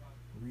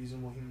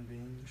 reasonable human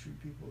being, you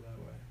treat people that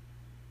way.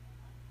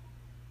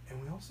 And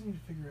we also need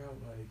to figure out,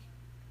 like,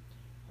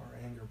 our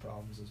anger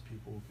problems as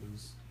people,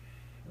 because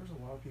there's a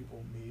lot of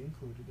people, me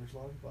included, there's a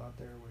lot of people out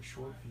there with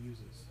short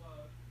fuses.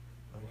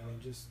 Like, I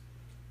mean, just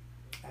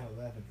at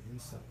 11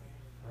 instantly,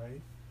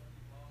 right?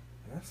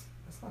 And that's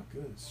not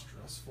good. It's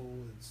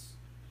stressful. It's,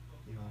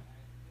 you know,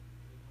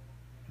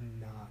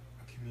 not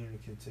a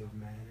communicative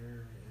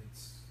manner.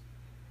 It's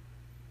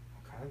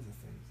all kinds of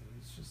things.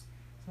 And it's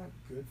not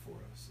good for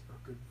us,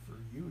 or good for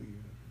you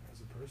even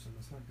as a person.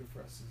 It's not good for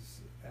us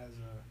as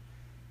a,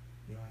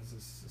 you know, as a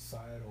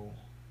societal,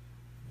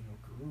 you know,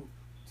 group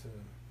to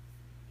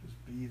just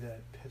be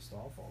that pissed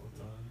off all the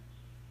time.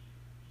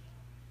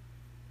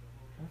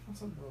 Try to find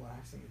something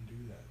relaxing and do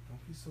that.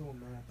 Don't be so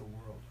mad at the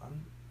world.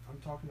 I'm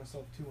talking to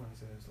myself too when I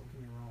say this. Don't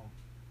get me wrong.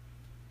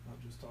 I'm not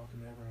just talking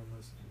to everyone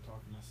listening. I'm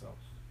talking to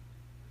myself.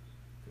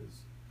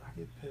 Because I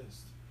get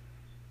pissed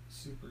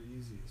super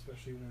easy,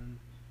 especially when,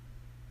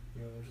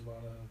 you know, there's a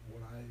lot of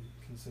what I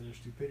consider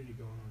stupidity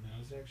going on now.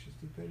 Is it actually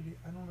stupidity?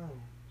 I don't know.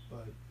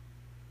 But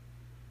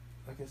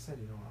like I said,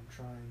 you know, I'm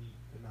trying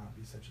to not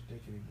be such a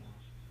dick anymore.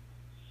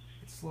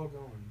 It's slow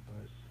going,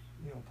 but,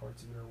 you know,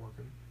 parts of it are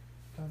working.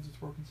 Sometimes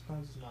it's working,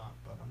 sometimes it's not,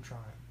 but I'm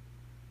trying.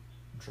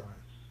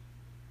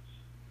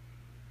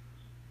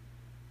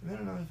 And then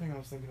another thing I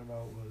was thinking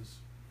about was,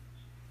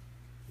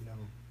 you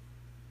know,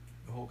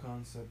 the whole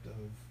concept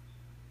of,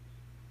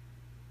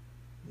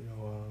 you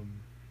know,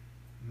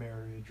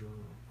 marriage or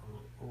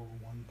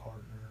one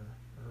partner,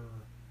 or,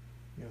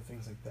 you know,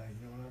 things like that.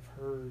 You know, and I've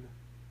heard,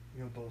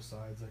 you know, both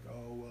sides, like,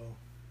 oh, well,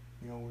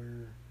 you know,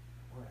 we're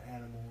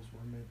animals,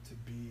 we're meant to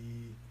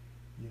be,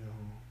 you know,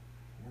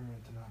 we're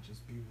meant to not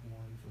just be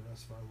one for the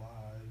rest of our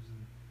lives,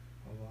 and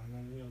blah, blah. And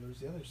then, you know,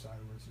 there's the other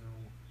side where it's, you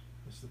know,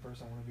 this is the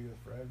person I want to be with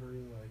forever,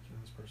 like, you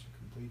know, this person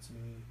completes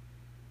me,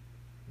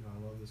 you know, I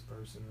love this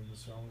person, and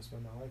this is who I want to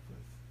spend my life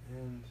with.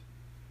 And,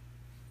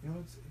 you know,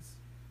 it's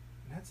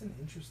that's an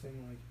interesting,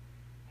 like,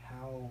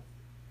 how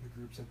the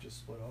groups have just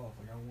split off.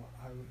 Like, I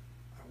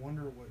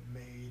wonder what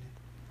made,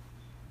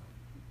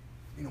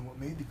 you know, what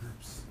made the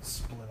groups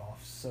split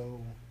off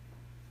so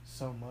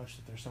much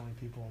that there's so many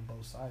people on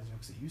both sides. You know,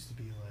 because it used to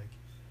be like,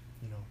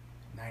 you know,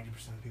 90%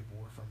 of people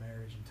were for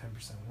marriage and 10%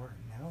 weren't.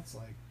 Now it's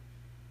like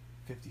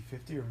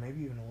 50-50, or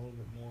maybe even a little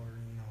bit more,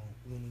 you know,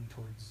 leaning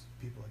towards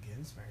people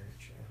against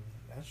marriage. And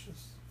that's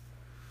just,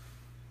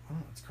 I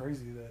don't know, it's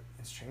crazy that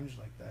it's changed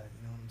like that.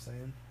 You know what I'm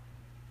saying?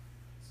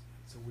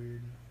 It's a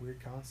weird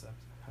concept.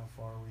 How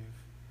far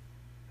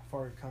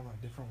we've come, how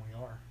different we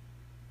are.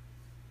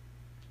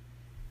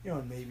 You know,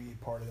 and maybe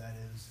part of that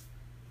is,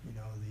 you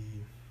know,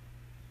 the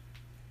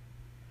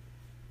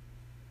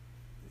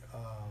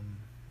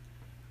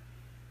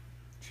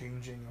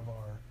changing of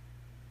our,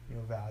 you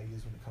know,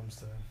 values when it comes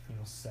to, you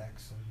know,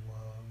 sex and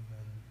love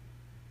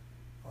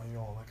and, you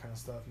know, all that kind of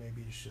stuff.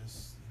 Maybe it's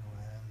just, you know,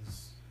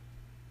 as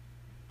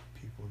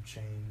people have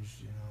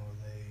changed, you know,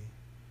 they,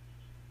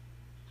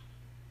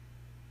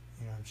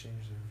 you know, have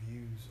changed their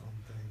views on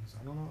things.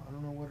 I don't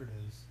know what it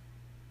is,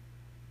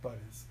 but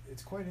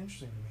it's quite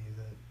interesting to me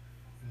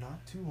that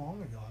not too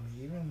long ago, I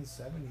mean, even in the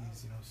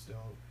 70s, you know,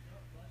 still,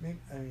 maybe,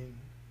 I mean,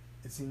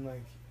 it seemed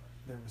like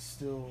there was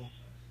still,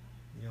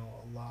 you know,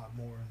 a lot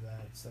more of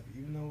that stuff.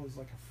 Even though it was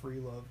like a free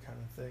love kind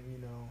of thing,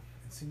 you know,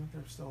 it seemed like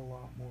there was still a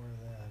lot more of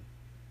that.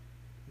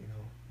 You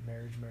know,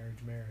 marriage.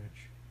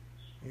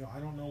 You know, I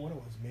don't know what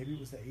it was. Maybe it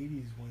was the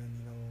 80s when,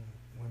 you know,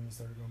 women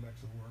started going back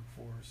to the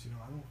workforce. You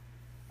know, I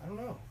don't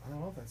know. I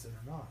don't know if that's it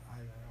or not. I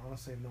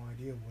honestly have no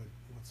idea what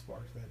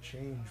sparked that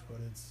change,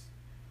 but it's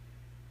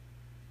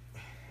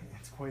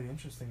quite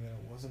interesting that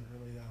it wasn't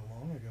really that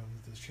long ago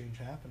that this change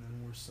happened,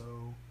 and we're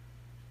so,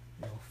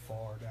 you know,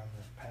 far down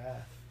this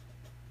path.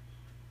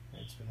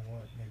 It's been,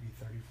 what, maybe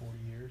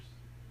 30-40 years?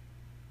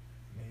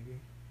 Maybe.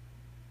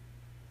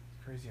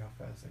 It's crazy how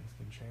fast things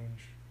can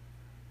change.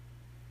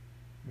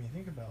 I mean,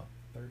 think about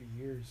 30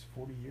 years,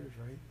 40 years,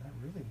 right? That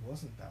really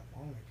wasn't that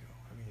long ago.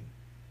 I mean,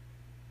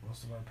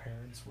 most of our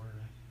parents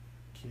were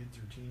kids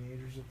or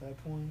teenagers at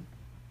that point,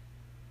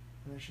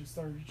 and that shit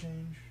started to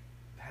change.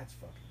 That's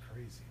fucking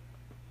crazy.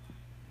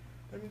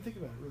 I mean, think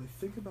about it, really.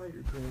 Think about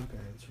your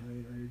grandparents,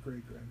 right? Or your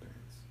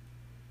great-grandparents.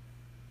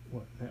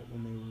 What, met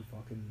when they were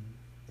fucking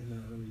in their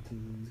early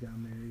teens, got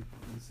married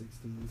in 16,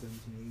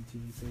 17,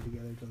 18, stayed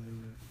together till they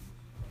were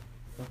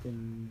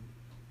fucking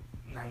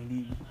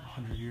 90,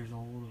 100 years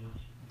old, or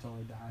until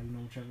they died, you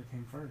know, whichever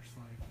came first.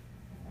 Like,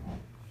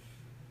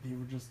 they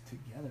were just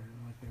together,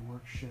 like, they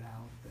worked shit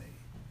out, they,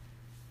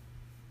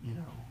 you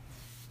know,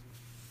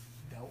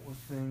 dealt with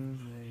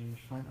things, they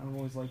might not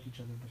always like each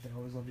other, but they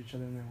always loved each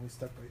other, and they always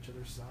stuck by each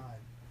other's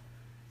side.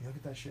 You look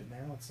at that shit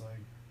now, it's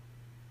like,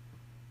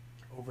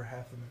 over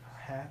half of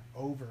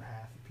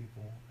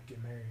people that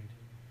get married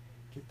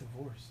get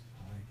divorced.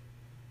 Like,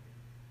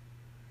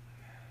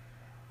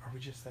 are we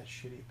just that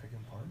shitty at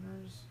picking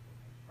partners?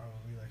 Are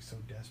we like like so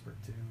desperate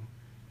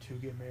to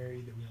get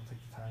married that we don't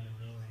take the time to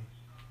really,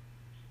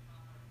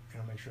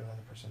 make sure that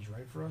the person's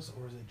right for us?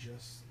 Or is it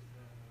just,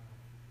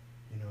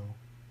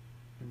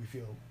 do we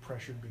feel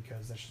pressured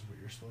because that's just what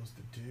you're supposed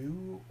to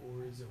do?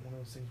 Or is it one of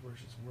those things where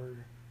it's just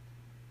we're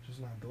just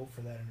not built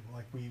for that, and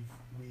like we've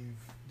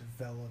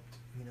developed,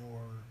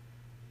 or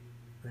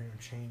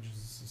changed as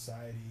a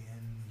society,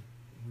 and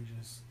we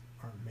just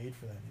aren't made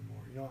for that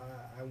anymore.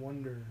 I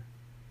wonder,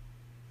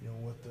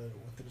 what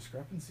the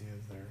discrepancy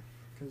is there.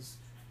 Because,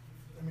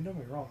 don't get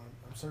me wrong,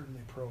 I'm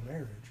certainly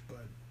pro-marriage,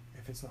 but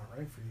if it's not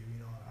right for you,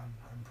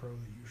 I'm pro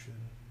that you should,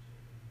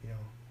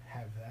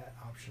 have that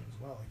option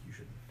as well. Like, you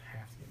shouldn't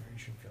have to get married. You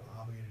shouldn't feel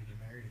obligated to get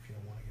married if you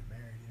don't want to get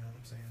married. You know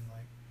what I'm saying?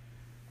 Like,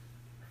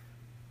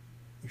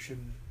 you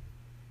shouldn't.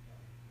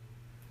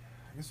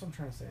 I guess what I'm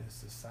trying to say is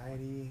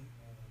society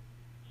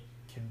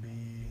can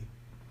be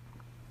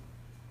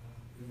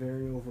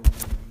very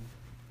overwhelming,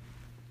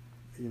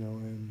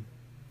 and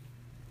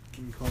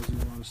can cause you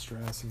a lot of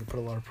stress and can put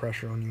a lot of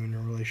pressure on you in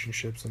your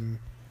relationships and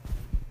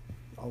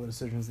all the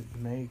decisions that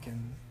you make,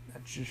 and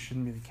that just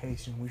shouldn't be the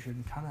case. We should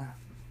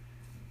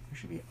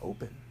be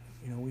open.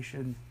 We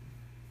should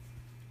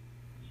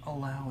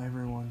allow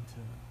everyone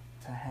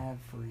to have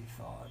free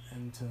thought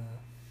and to,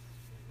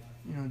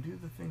 do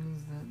the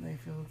things that they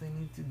feel that they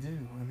need to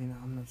do.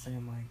 I'm not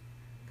saying like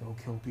go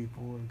kill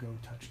people or go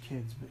touch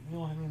kids, but you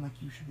know what I mean?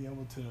 Like, you should be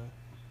able to,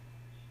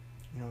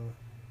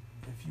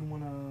 if you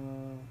want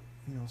to,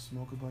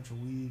 smoke a bunch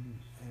of weed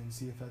and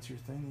see if that's your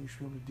thing, you should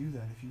be able to do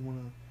that. If you want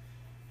to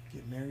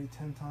get married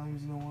 10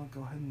 times,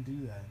 go ahead and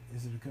do that.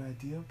 Is it a good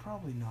idea?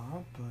 Probably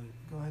not, but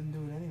go ahead and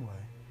do it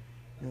anyway.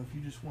 If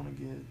you just want to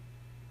get,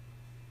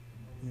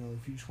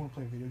 if you just want to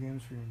play video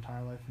games for your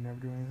entire life and never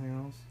do anything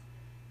else,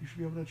 you should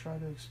be able to try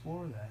to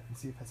explore that and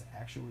see if that's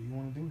actually what you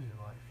want to do with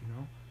your life,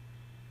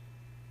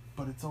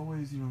 But it's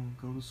always,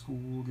 go to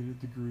school, get a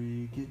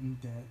degree, get in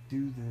debt,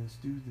 do this,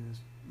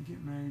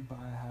 get married,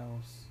 buy a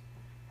house,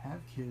 have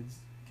kids,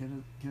 get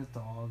a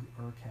dog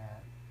or a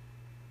cat,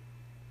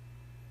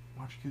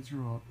 watch kids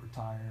grow up,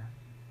 retire.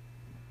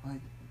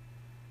 Like,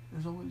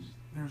 there's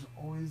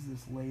always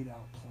this laid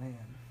out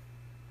plan,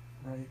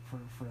 right,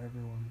 for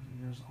everyone.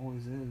 There's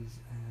always is,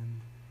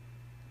 and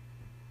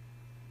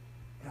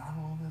I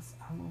don't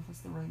know if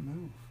that's the right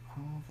move. I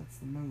don't know if that's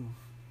the move,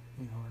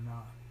 or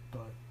not.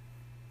 But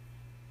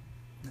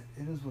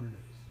it is what it is.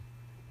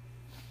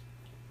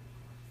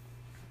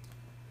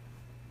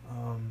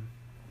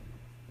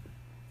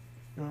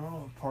 I don't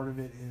know if part of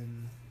it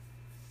in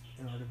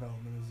our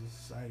development as a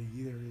society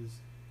either is,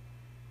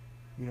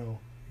 if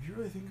you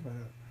really think about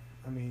it,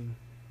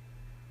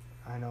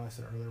 I know I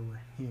said earlier we're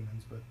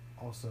humans, but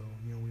also,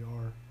 we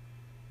are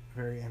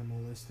very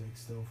animalistic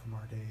still from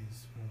our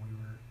days when we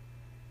were,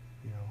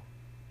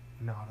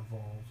 not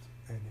evolved.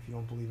 And if you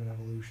don't believe in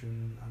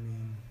evolution, I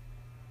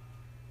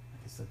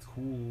guess that's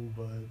cool,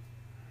 but,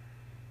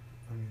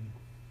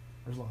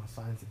 there's a lot of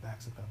science that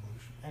backs up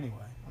evolution.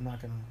 Anyway, I'm not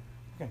gonna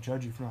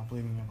judge you for not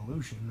believing in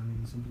evolution.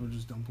 Some people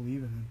just don't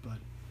believe in it, but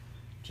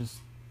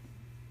just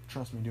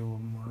trust me, do a little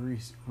more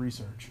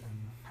research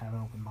and have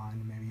an open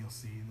mind, and maybe you'll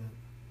see that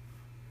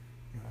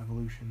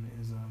evolution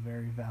is a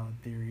very valid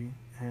theory,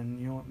 and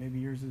you know what, maybe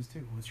yours is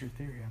too. What's your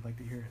theory? I'd like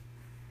to hear it.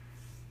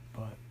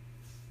 But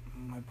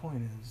my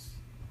point is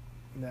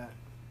that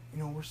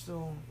we're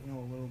still a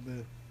little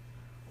bit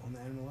on the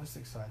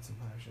animalistic side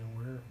sometimes.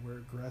 We're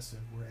aggressive,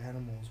 we're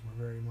animals,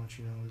 we're very much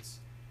it's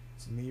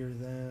me or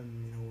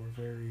them. We're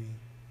very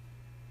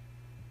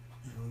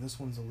this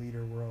one's a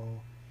leader, we're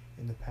all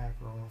in the pack,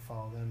 we're all gonna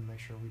follow them and make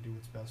sure we do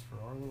what's best for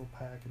our little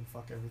pack and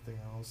fuck everything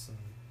else and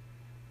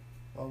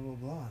blah blah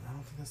blah. And I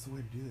don't think that's the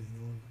way to do that.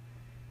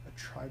 A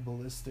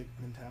tribalistic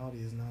mentality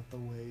is not the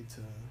way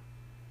to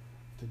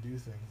do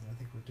things, and I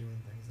think we're doing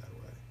things that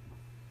way.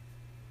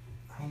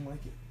 I don't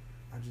like it.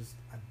 I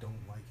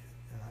don't like it,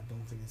 and I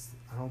don't think it's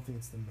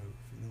the move.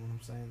 You know what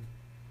I'm saying?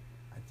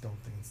 I don't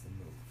think it's the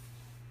move.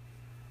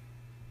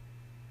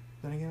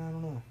 Then again, I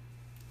don't know.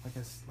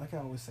 Like I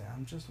always say,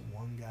 I'm just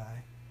one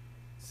guy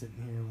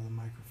sitting here with a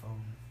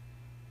microphone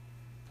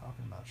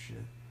talking about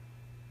shit.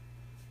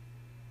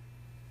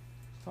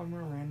 Talking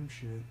about random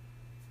shit.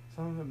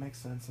 Some of it makes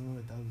sense, some of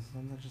it doesn't.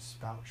 Sometimes I just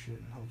spout shit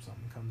and hope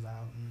something comes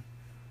out, and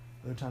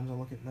other times I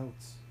look at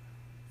notes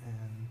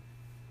and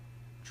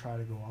try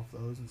to go off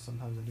those, and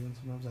sometimes I do and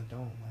sometimes I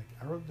don't. Like,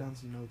 I wrote down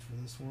some notes for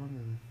this one,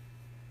 and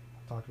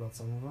I talked about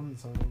some of them, and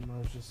some of them I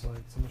was just like,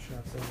 some of the shit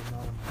I said was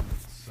not in my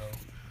notes, so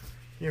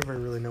you never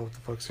really know what the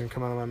fuck's gonna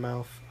come out of my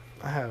mouth.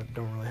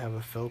 Don't really have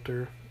a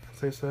filter, as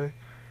they say,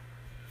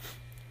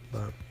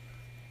 but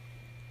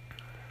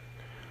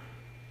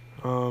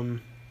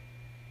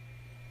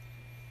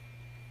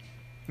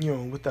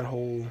with that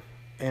whole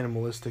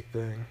animalistic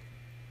thing,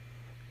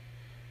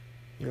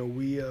 I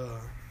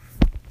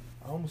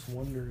almost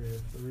wonder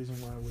if the reason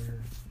why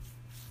we're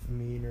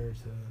meaner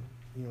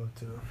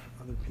to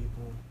other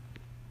people,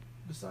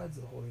 besides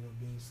the whole,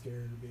 being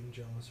scared or being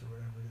jealous or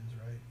whatever it is,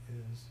 right,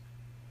 is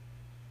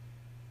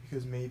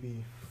because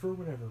maybe, for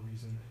whatever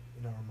reason,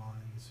 in our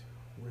minds,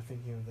 we're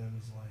thinking of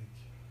them as, like,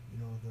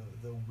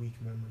 the weak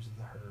members of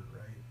the herd,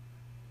 right?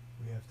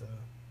 We have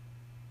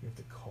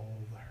to call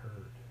the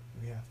herd.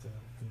 We have to,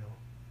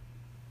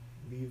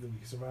 leave the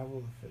weak. Survival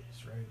of the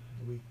fittest, right?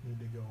 The weak need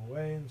to go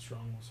away and the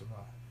strong will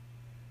survive.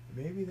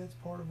 Maybe that's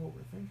part of what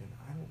we're thinking.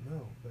 I don't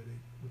know, but it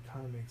would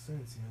kind of make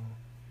sense,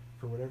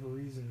 for whatever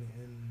reason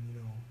in,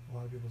 a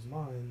lot of people's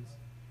minds,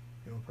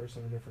 a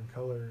person of a different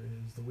color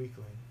is the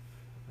weakling,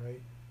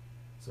 right?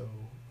 So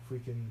if we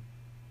can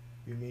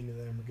be mean to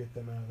them or get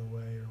them out of the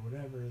way or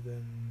whatever,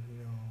 then,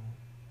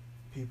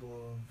 people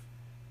of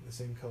the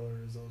same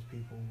color as those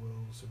people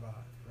will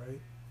survive,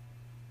 right?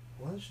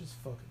 Well, that's just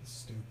fucking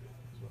stupid,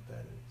 is what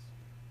that is.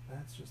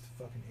 That's just a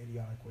fucking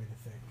idiotic way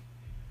to think.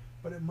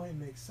 But it might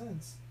make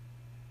sense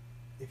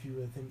if you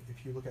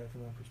look at it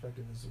from that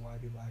perspective as to why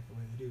people act the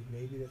way they do.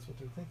 Maybe that's what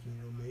they're thinking,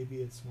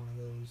 maybe it's one of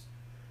those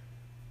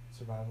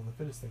survival of the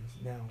fittest things.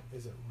 Now,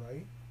 is it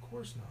right? Of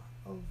course not.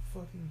 Of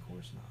fucking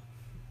course not.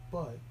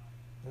 But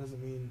that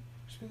doesn't mean,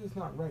 just because it's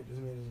not right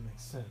doesn't mean it doesn't make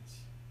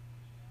sense.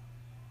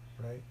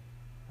 Right?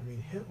 I mean,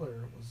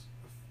 Hitler was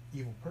an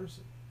evil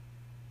person.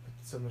 But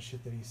some of the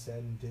shit that he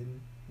said and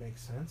didn't make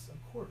sense? Of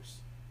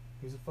course.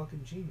 He was a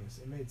fucking genius.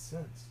 It made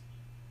sense.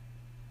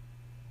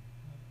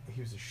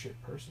 He was a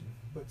shit person,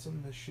 but some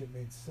of this shit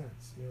made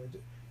sense.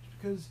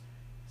 Just because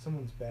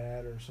someone's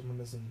bad or someone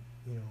doesn't,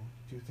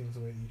 do things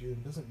the way that you do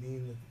them doesn't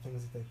mean that the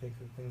things that they think,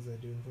 the things they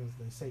do, and the things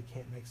that they say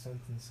can't make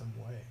sense in some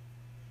way.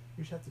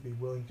 You just have to be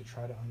willing to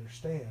try to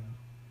understand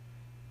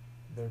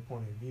their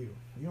point of view.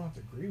 You don't have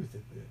to agree with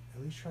it, but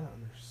at least try to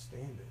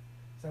understand it.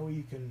 So that way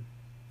you can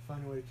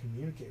find a way to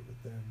communicate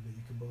with them that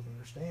you can both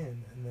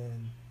understand and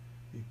then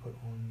be put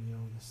on,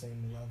 the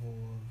same level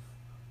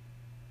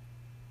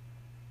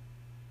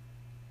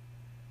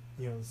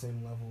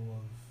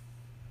of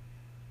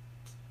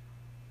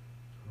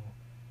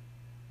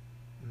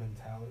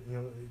mentality,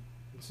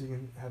 so you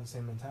can have the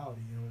same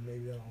mentality,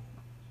 maybe that'll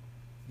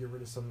get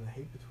rid of some of the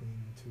hate between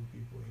the two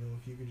people.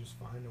 If you could just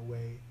find a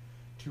way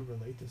to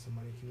relate to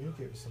somebody,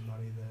 communicate with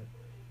somebody that,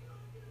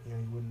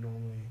 you wouldn't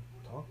normally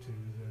talk to,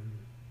 then,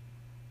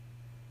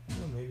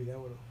 maybe that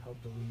would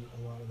help delete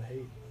a lot of the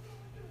hate.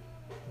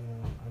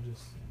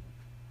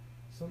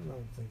 Something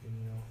I'm thinking,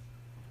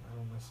 I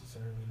don't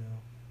necessarily know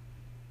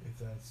if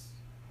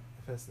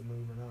that's the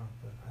move or not,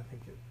 but I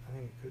think it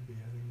could be.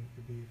 I think it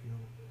could be if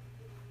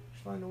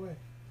just find a way,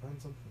 find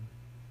something.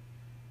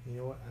 You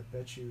know what? I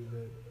bet you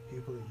that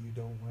people that you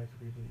don't like or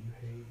people that you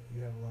hate, you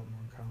have a lot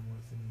more in common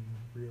with than you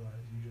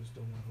realize. You just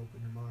don't want to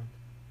open your mind.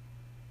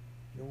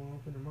 You don't want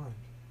to open your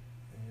mind,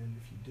 and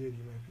if you did,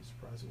 you might be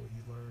surprised at what you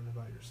learn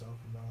about yourself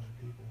and about other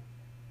people.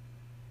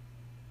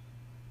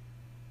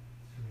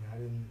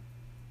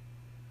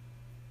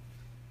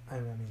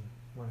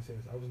 When I say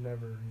this, I was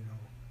never,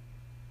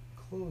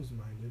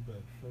 closed-minded, but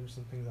there were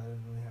some things I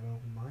didn't really have an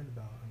open mind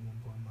about at one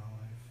point in my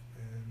life,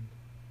 and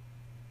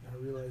I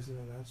realized,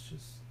 that's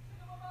just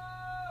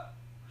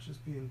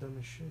being dumb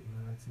as shit.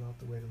 That's not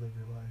the way to live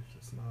your life.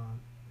 It's not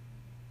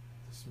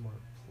the smart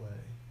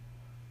play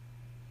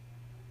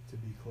to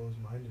be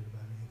closed-minded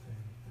about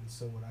anything. And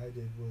so what I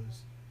did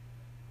was,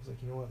 I was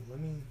like,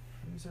 let me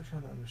start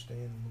trying to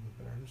understand a little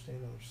bit better, understand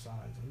other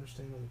sides,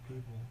 understand other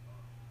people,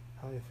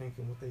 how they think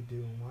and what they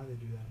do and why they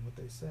do that and what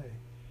they say,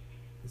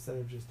 instead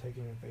of just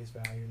taking it at face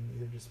value and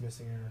either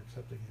dismissing it or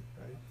accepting it,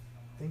 right?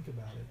 Think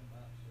about it.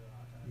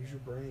 Use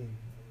your brain.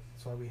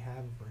 That's why we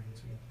have a brain,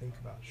 so we can think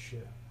about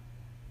shit.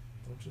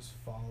 Don't just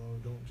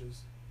follow, don't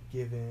just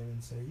give in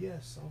and say,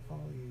 yes, I'll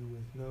follow you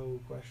with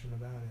no question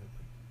about it.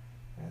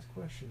 Ask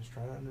questions,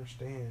 try to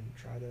understand,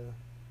 try to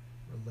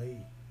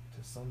relate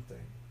to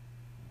something,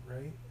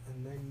 right?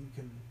 And then you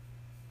can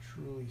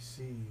truly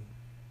see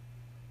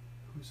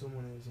who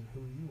someone is and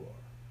who you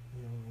are,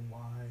 and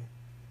why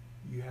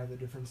you have the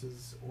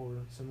differences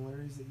or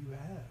similarities that you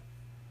have.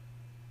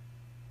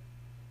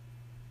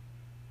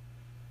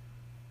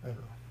 I don't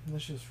know.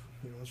 That's just,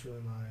 that's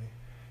really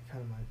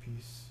my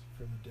piece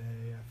for the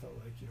day. I felt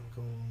like,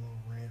 going on a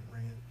little rant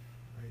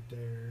right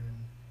there and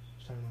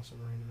just talking about some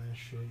random ass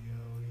shit, and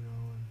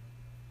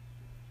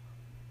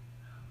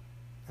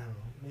I don't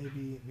know.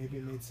 Maybe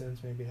it made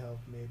sense, maybe it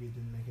helped, maybe it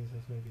didn't make any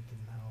sense, maybe it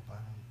didn't help. I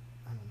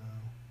don't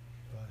know.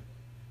 But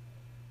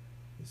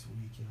this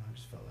week, I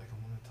just felt like I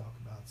want to talk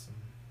about some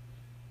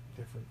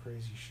different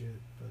crazy shit,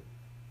 but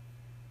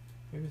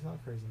maybe it's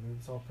not crazy, maybe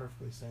it's all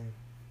perfectly sane.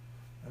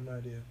 I have no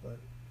idea, but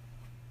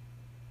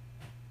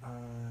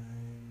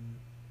I'm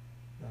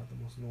not the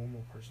most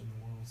normal person in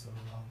the world, so a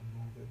lot of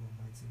normal people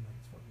might seem like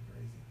it's fucking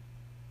crazy.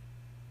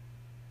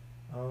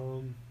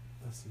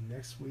 Let's see,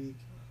 next week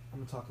I'm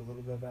gonna talk a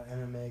little bit about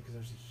MMA because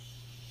there's a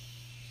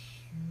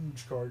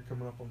huge card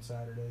coming up on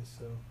Saturday,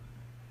 so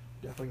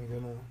definitely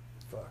gonna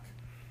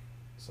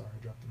sorry,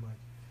 I dropped the mic.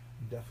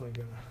 I'm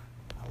definitely gonna.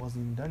 I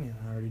wasn't even done yet.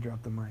 I already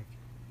dropped the mic.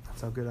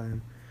 That's how good I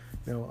am.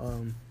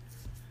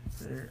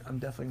 I'm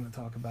definitely gonna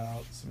talk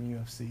about some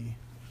UFC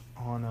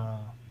on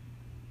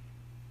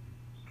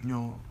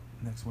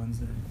next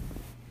Wednesday.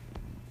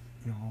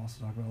 I'll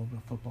also talk about a little bit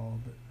of football,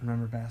 but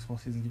remember, basketball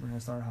season's getting ready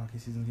to start, hockey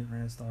season's getting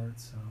ready to start,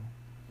 so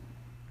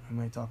we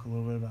might talk a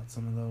little bit about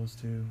some of those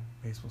too.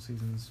 Baseball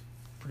season's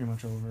pretty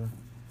much over.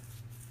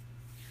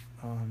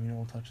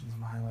 We'll touch on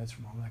some highlights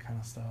from all that kind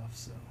of stuff.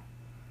 So,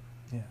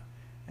 yeah.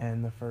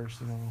 And the first,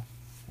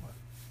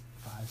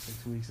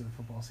 5-6 weeks of the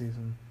football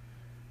season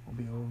will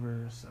be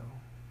over. So,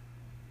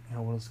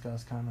 we'll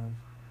discuss kind of,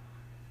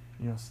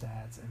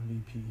 stats,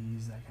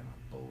 MVPs, that kind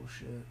of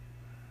bullshit.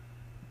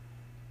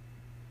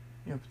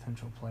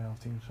 Potential playoff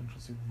teams, potential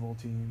Super Bowl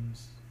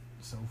teams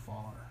so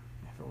far.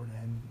 If it were to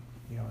end,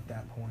 at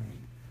that point,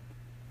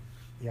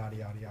 yada,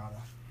 yada,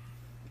 yada.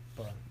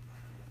 But,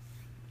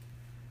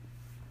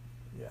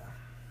 yeah.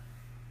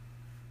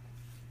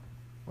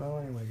 Well,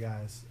 anyway,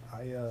 guys,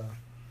 I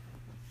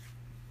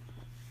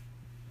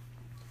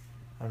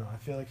don't know. I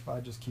feel like if I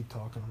just keep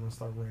talking, I'm going to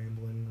start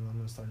rambling, and I'm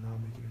going to start not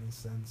making any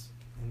sense.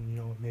 And,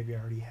 maybe I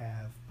already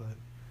have, but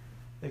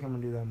I think I'm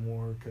going to do that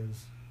more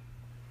because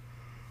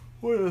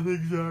one of the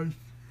things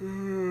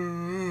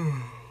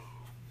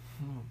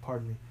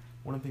pardon me.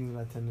 One of the things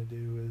that I tend to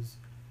do is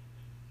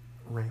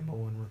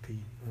ramble and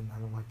repeat, and I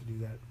don't like to do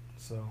that,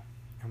 so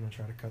I'm going to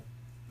try to cut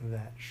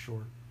that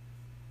short.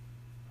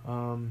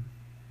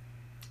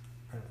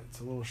 It's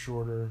a little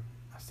shorter.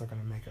 I still got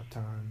to make up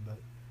time, but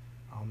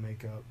I'll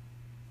make up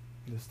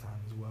this time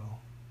as well.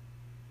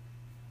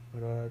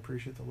 But I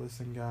appreciate the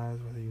listen, guys.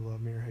 Whether you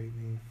love me or hate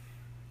me,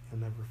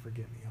 you'll never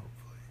forget me,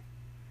 hopefully.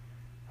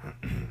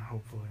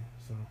 Hopefully.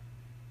 So,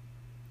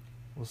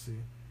 we'll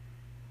see.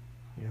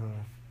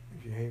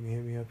 If you hate me,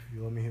 hit me up. If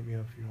you love me, hit me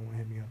up. If you don't want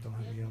to hit me up, don't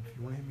hit me up. If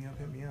you want to hit me up,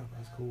 hit me up.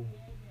 That's cool.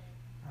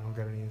 I don't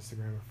got any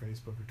Instagram or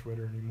Facebook or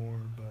Twitter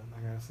anymore, but I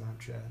got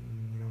Snapchat,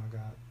 and, I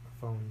got a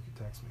phone. You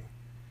can text me.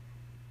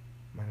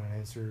 Might not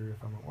answer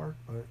if I'm at work,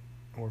 or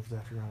if it's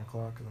after 9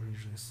 o'clock, because I'm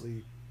usually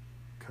asleep,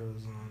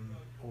 because I'm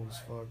old as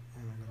fuck,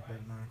 and I go to bed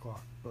at 9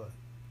 o'clock. But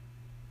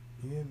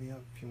you hit me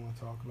up if you want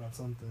to talk about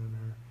something,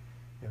 or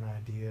you have an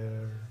idea,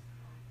 or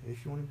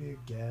if you want to be a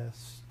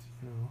guest,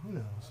 who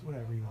knows,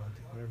 whatever you want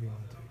to do,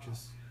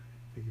 just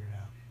figure it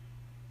out.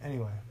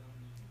 Anyway,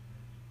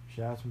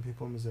 shout out to my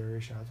people in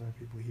Missouri, shout out to my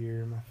people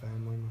here, my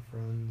family, my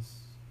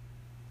friends,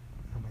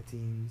 my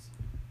teams.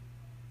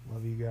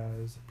 Love you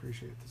guys,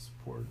 appreciate the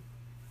support,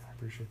 I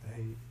appreciate the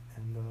hate,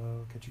 and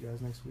catch you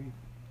guys next week.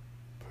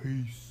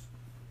 Peace.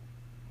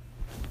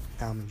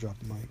 I'm gonna drop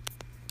the mic.